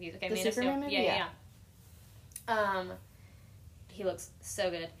just get confused? Okay, the Man Superman of Steel. Movie? Yeah. He looks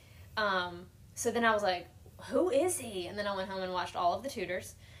so good. So then I was like, who is he? And then I went home and watched all of The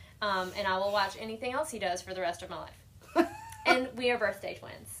Tudors. And I will watch anything else he does for the rest of my life. And we are birthday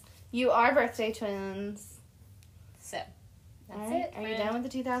twins. You are birthday twins. So, that's right. it. Are you done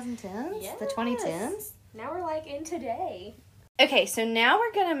with the 2010s? Yes. The 2010s? Now we're like in today. Okay, so now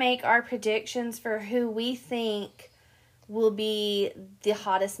we're going to make our predictions for who we think will be the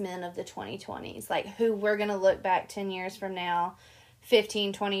hottest men of the 2020s. Like, who we're going to look back 10 years from now,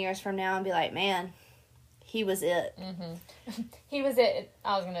 15, 20 years from now, and be like, man, he was it. Mm-hmm. He was it.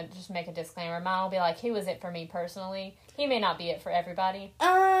 I was going to just make a disclaimer. Mine will be like, he was it for me personally. He may not be it for everybody.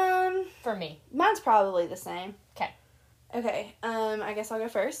 For me. Mine's probably the same. Okay. Okay, I guess I'll go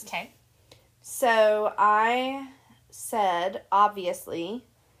first. Okay. So, I said, obviously,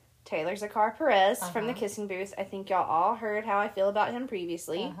 Taylor Zakar Perez from the Kissing Booth. I think y'all all heard how I feel about him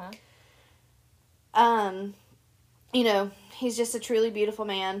previously. You know, he's just a truly beautiful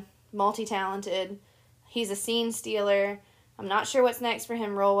man, multi-talented. He's a scene stealer. I'm not sure what's next for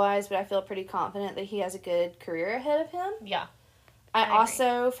him role-wise, but I feel pretty confident that he has a good career ahead of him. Yeah. I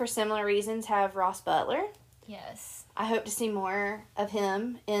also, for similar reasons, have Ross Butler. Yes. I hope to see more of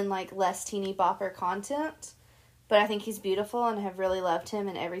him in, like, less teeny bopper content. But I think he's beautiful and have really loved him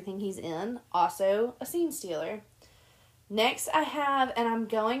in everything he's in. Also, a scene stealer. Next, I have, and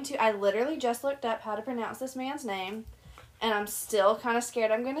I literally just looked up how to pronounce this man's name, and I'm still kind of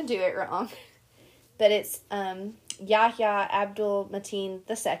scared I'm going to do it wrong. But it's Yahya Abdul-Mateen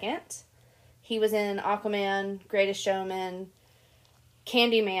II. He was in Aquaman, Greatest Showman,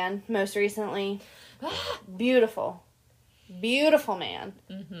 Candyman, most recently. Beautiful. Beautiful man.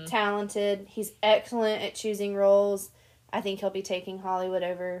 Mm-hmm. Talented. He's excellent at choosing roles. I think he'll be taking Hollywood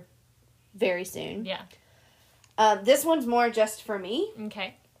over very soon. Yeah. This one's more just for me.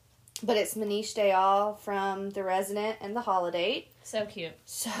 Okay. But it's Manish Dayal from The Resident and The Holiday. So cute.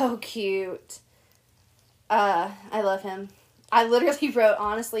 So cute. I love him. I literally wrote,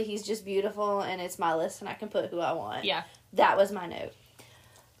 honestly, he's just beautiful, and it's my list, and I can put who I want. Yeah. That was my note.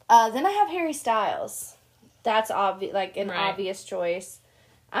 Then I have Harry Styles. That's obvious choice.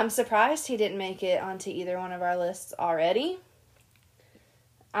 I'm surprised he didn't make it onto either one of our lists already.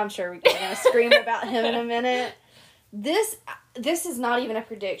 I'm sure we're going to scream about him in a minute. This is not even a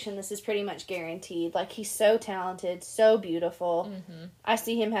prediction. This is pretty much guaranteed. Like, he's so talented, so beautiful. Mm-hmm. I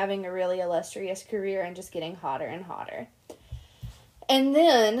see him having a really illustrious career and just getting hotter and hotter. And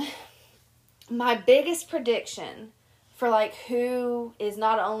then, my biggest prediction for, like, who is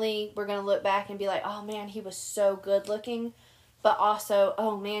not only we're going to look back and be like, oh, man, he was so good looking, but also,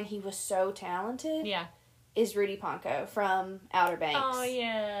 oh, man, he was so talented. Yeah. Is Rudy Ponco from Outer Banks. Oh,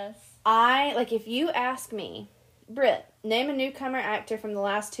 yes. If you ask me, Britt, name a newcomer actor from the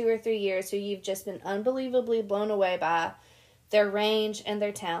last 2 or 3 years who you've just been unbelievably blown away by their range and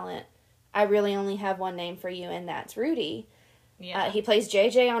their talent. I really only have one name for you, and that's Rudy. Yeah. He plays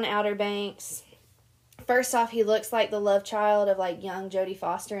JJ on Outer Banks. First off, he looks like the love child of, like, young Jodie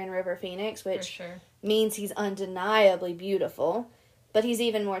Foster and River Phoenix, which means he's undeniably beautiful. But he's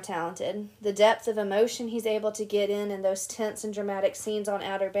even more talented. The depth of emotion he's able to get in those tense and dramatic scenes on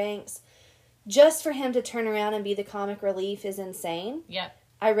Outer Banks, just for him to turn around and be the comic relief is insane. Yep.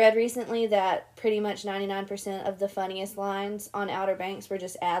 I read recently that pretty much 99% of the funniest lines on Outer Banks were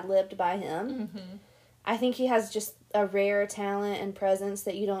just ad-libbed by him. Mm-hmm. I think he has just a rare talent and presence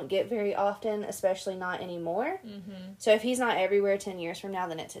that you don't get very often, especially not anymore. Mm-hmm. So if he's not everywhere 10 years from now,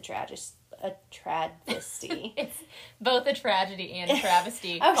 then it's a travesty. It's both a tragedy and a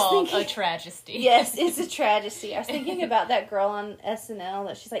travesty called a tragedy. Yes, it's a tragedy. I was thinking about that girl on SNL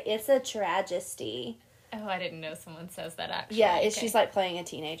that she's like, it's a tragedy. Oh, I didn't know someone says that actually. Yeah, she's like playing a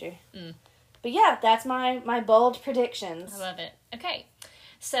teenager. Mm. But yeah, that's my bold predictions. I love it. Okay.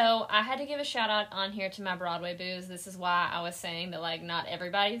 So, I had to give a shout out on here to my Broadway boos. This is why I was saying that, like, not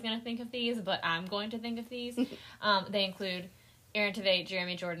everybody's going to think of these, but I'm going to think of these. They include Aaron Tveit,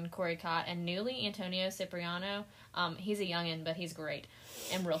 Jeremy Jordan, Corey Cott, and newly Antonio Cipriano. He's a youngin', but he's great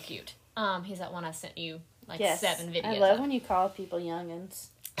and real cute. He's that one I sent you, 7 videos I love when you call people youngins.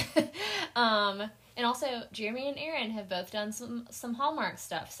 And also, Jeremy and Aaron have both done some Hallmark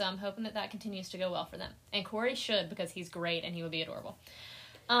stuff, so I'm hoping that continues to go well for them. And Corey should, because he's great and he would be adorable.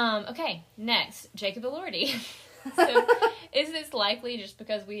 Okay, next, Jacob Elordi. So, is this likely just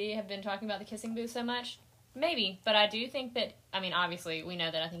because we have been talking about the kissing booth so much? Maybe, but I do think that, obviously, we know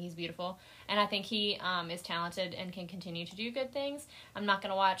that I think he's beautiful, and I think he is talented and can continue to do good things. I'm not going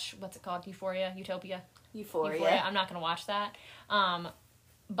to watch, what's it called, Utopia? I'm not going to watch that.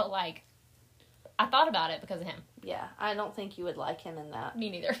 But, like, I thought about it because of him. Yeah, I don't think you would like him in that. Me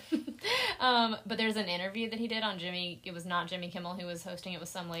neither. But there's an interview that he did on it was not Jimmy Kimmel who was hosting, it was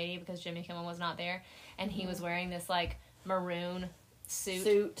some lady because Jimmy Kimmel was not there, and he was wearing this, like, maroon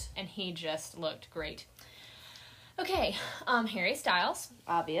suit, and he just looked great. Okay, Harry Styles.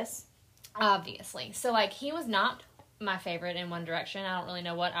 Obviously. So, like, he was not my favorite in One Direction. I don't really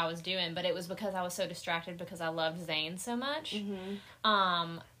know what I was doing, but it was because I was so distracted because I loved Zayn so much.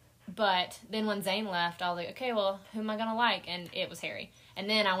 Mm-hmm. But then when Zayn left, I was like, okay, well, who am I going to like? And it was Harry. And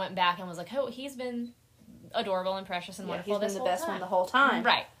then I went back and was like, oh, he's been adorable and precious and wonderful this whole time. He's been the best one the whole time.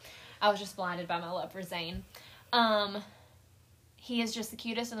 Right. I was just blinded by my love for Zayn. He is just the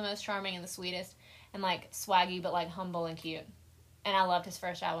cutest and the most charming and the sweetest and, like, swaggy but, like, humble and cute. And I loved his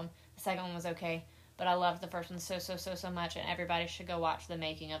first album. The second one was okay, but I loved the first one so much, and everybody should go watch the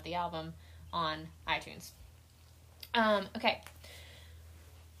making of the album on iTunes. Okay.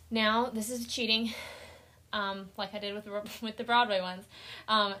 Now, this is cheating, like I did with the Broadway ones.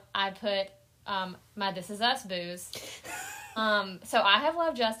 I put my This Is Us boos. So I have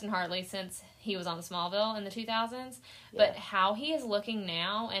loved Justin Hartley since he was on Smallville in the 2000s, but how he is looking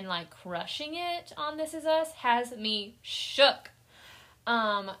now and, like, crushing it on This Is Us has me shook.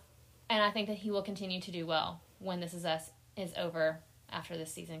 And I think that he will continue to do well when This Is Us is over after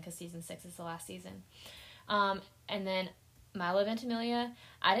this season, because season 6 is the last season. And then Milo Ventimiglia,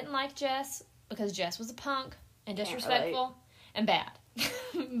 I didn't like Jess because Jess was a punk and disrespectful and bad.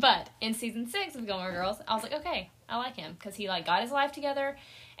 But in season 6 of Gilmore Girls, I was like, okay, I like him because he, like, got his life together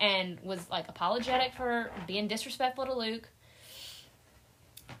and was, like, apologetic for being disrespectful to Luke.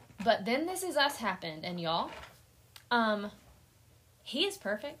 But then This Is Us happened, and y'all, he is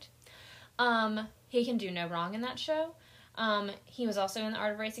perfect. He can do no wrong in that show. He was also in The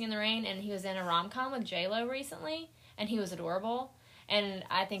Art of Racing in the Rain, and he was in a rom-com with J-Lo recently, and he was adorable. And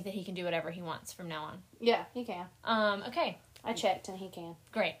I think that he can do whatever he wants from now on. Yeah, he can. Okay. I checked and he can.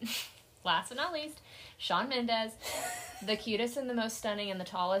 Great. Last but not least, Shawn Mendes, the cutest and the most stunning and the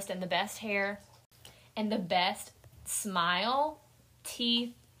tallest and the best hair and the best smile,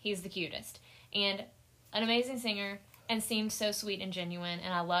 teeth. He's the cutest. And an amazing singer and seemed so sweet and genuine.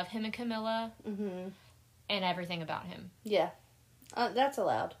 And I love him and Camilla and everything about him. Yeah. That's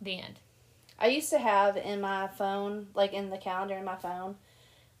allowed. The end. I used to have in my phone, like in the calendar in my phone,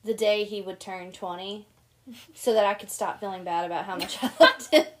 the day he would turn 20 so that I could stop feeling bad about how much I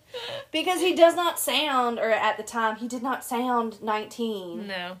loved him. Because he does not sound, or at the time, he did not sound 19.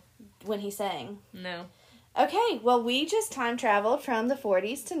 No. When he sang. No. Okay, well, we just time traveled from the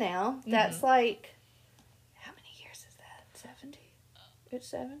 40s to now. That's like, how many years is that? 70? It's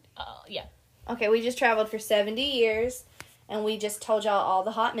 70? Yeah. Okay, we just traveled for 70 years, and we just told y'all all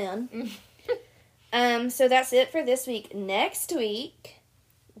the hot men. So that's it for this week. Next week,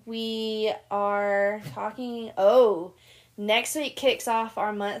 we are talking, next week kicks off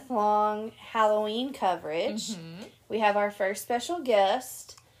our month-long Halloween coverage. We have our first special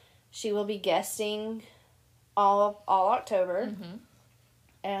guest. She will be guesting all October.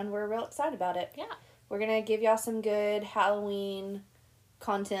 And we're real excited about it. Yeah. We're going to give y'all some good Halloween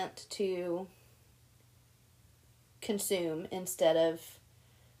content to consume instead of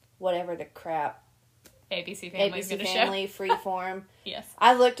whatever the crap ABC Family's going to show. Freeform. Yes.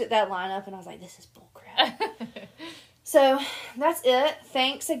 I looked at that lineup and I was like, this is bullcrap. So, that's it.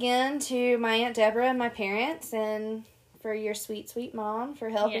 Thanks again to my Aunt Deborah and my parents, and for your sweet, sweet mom for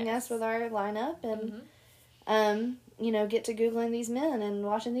helping us with our lineup, and, get to Googling these men and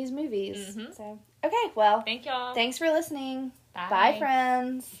watching these movies. So, okay, well, thank y'all. Thanks for listening. Bye. Bye,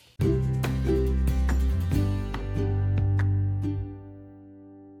 friends.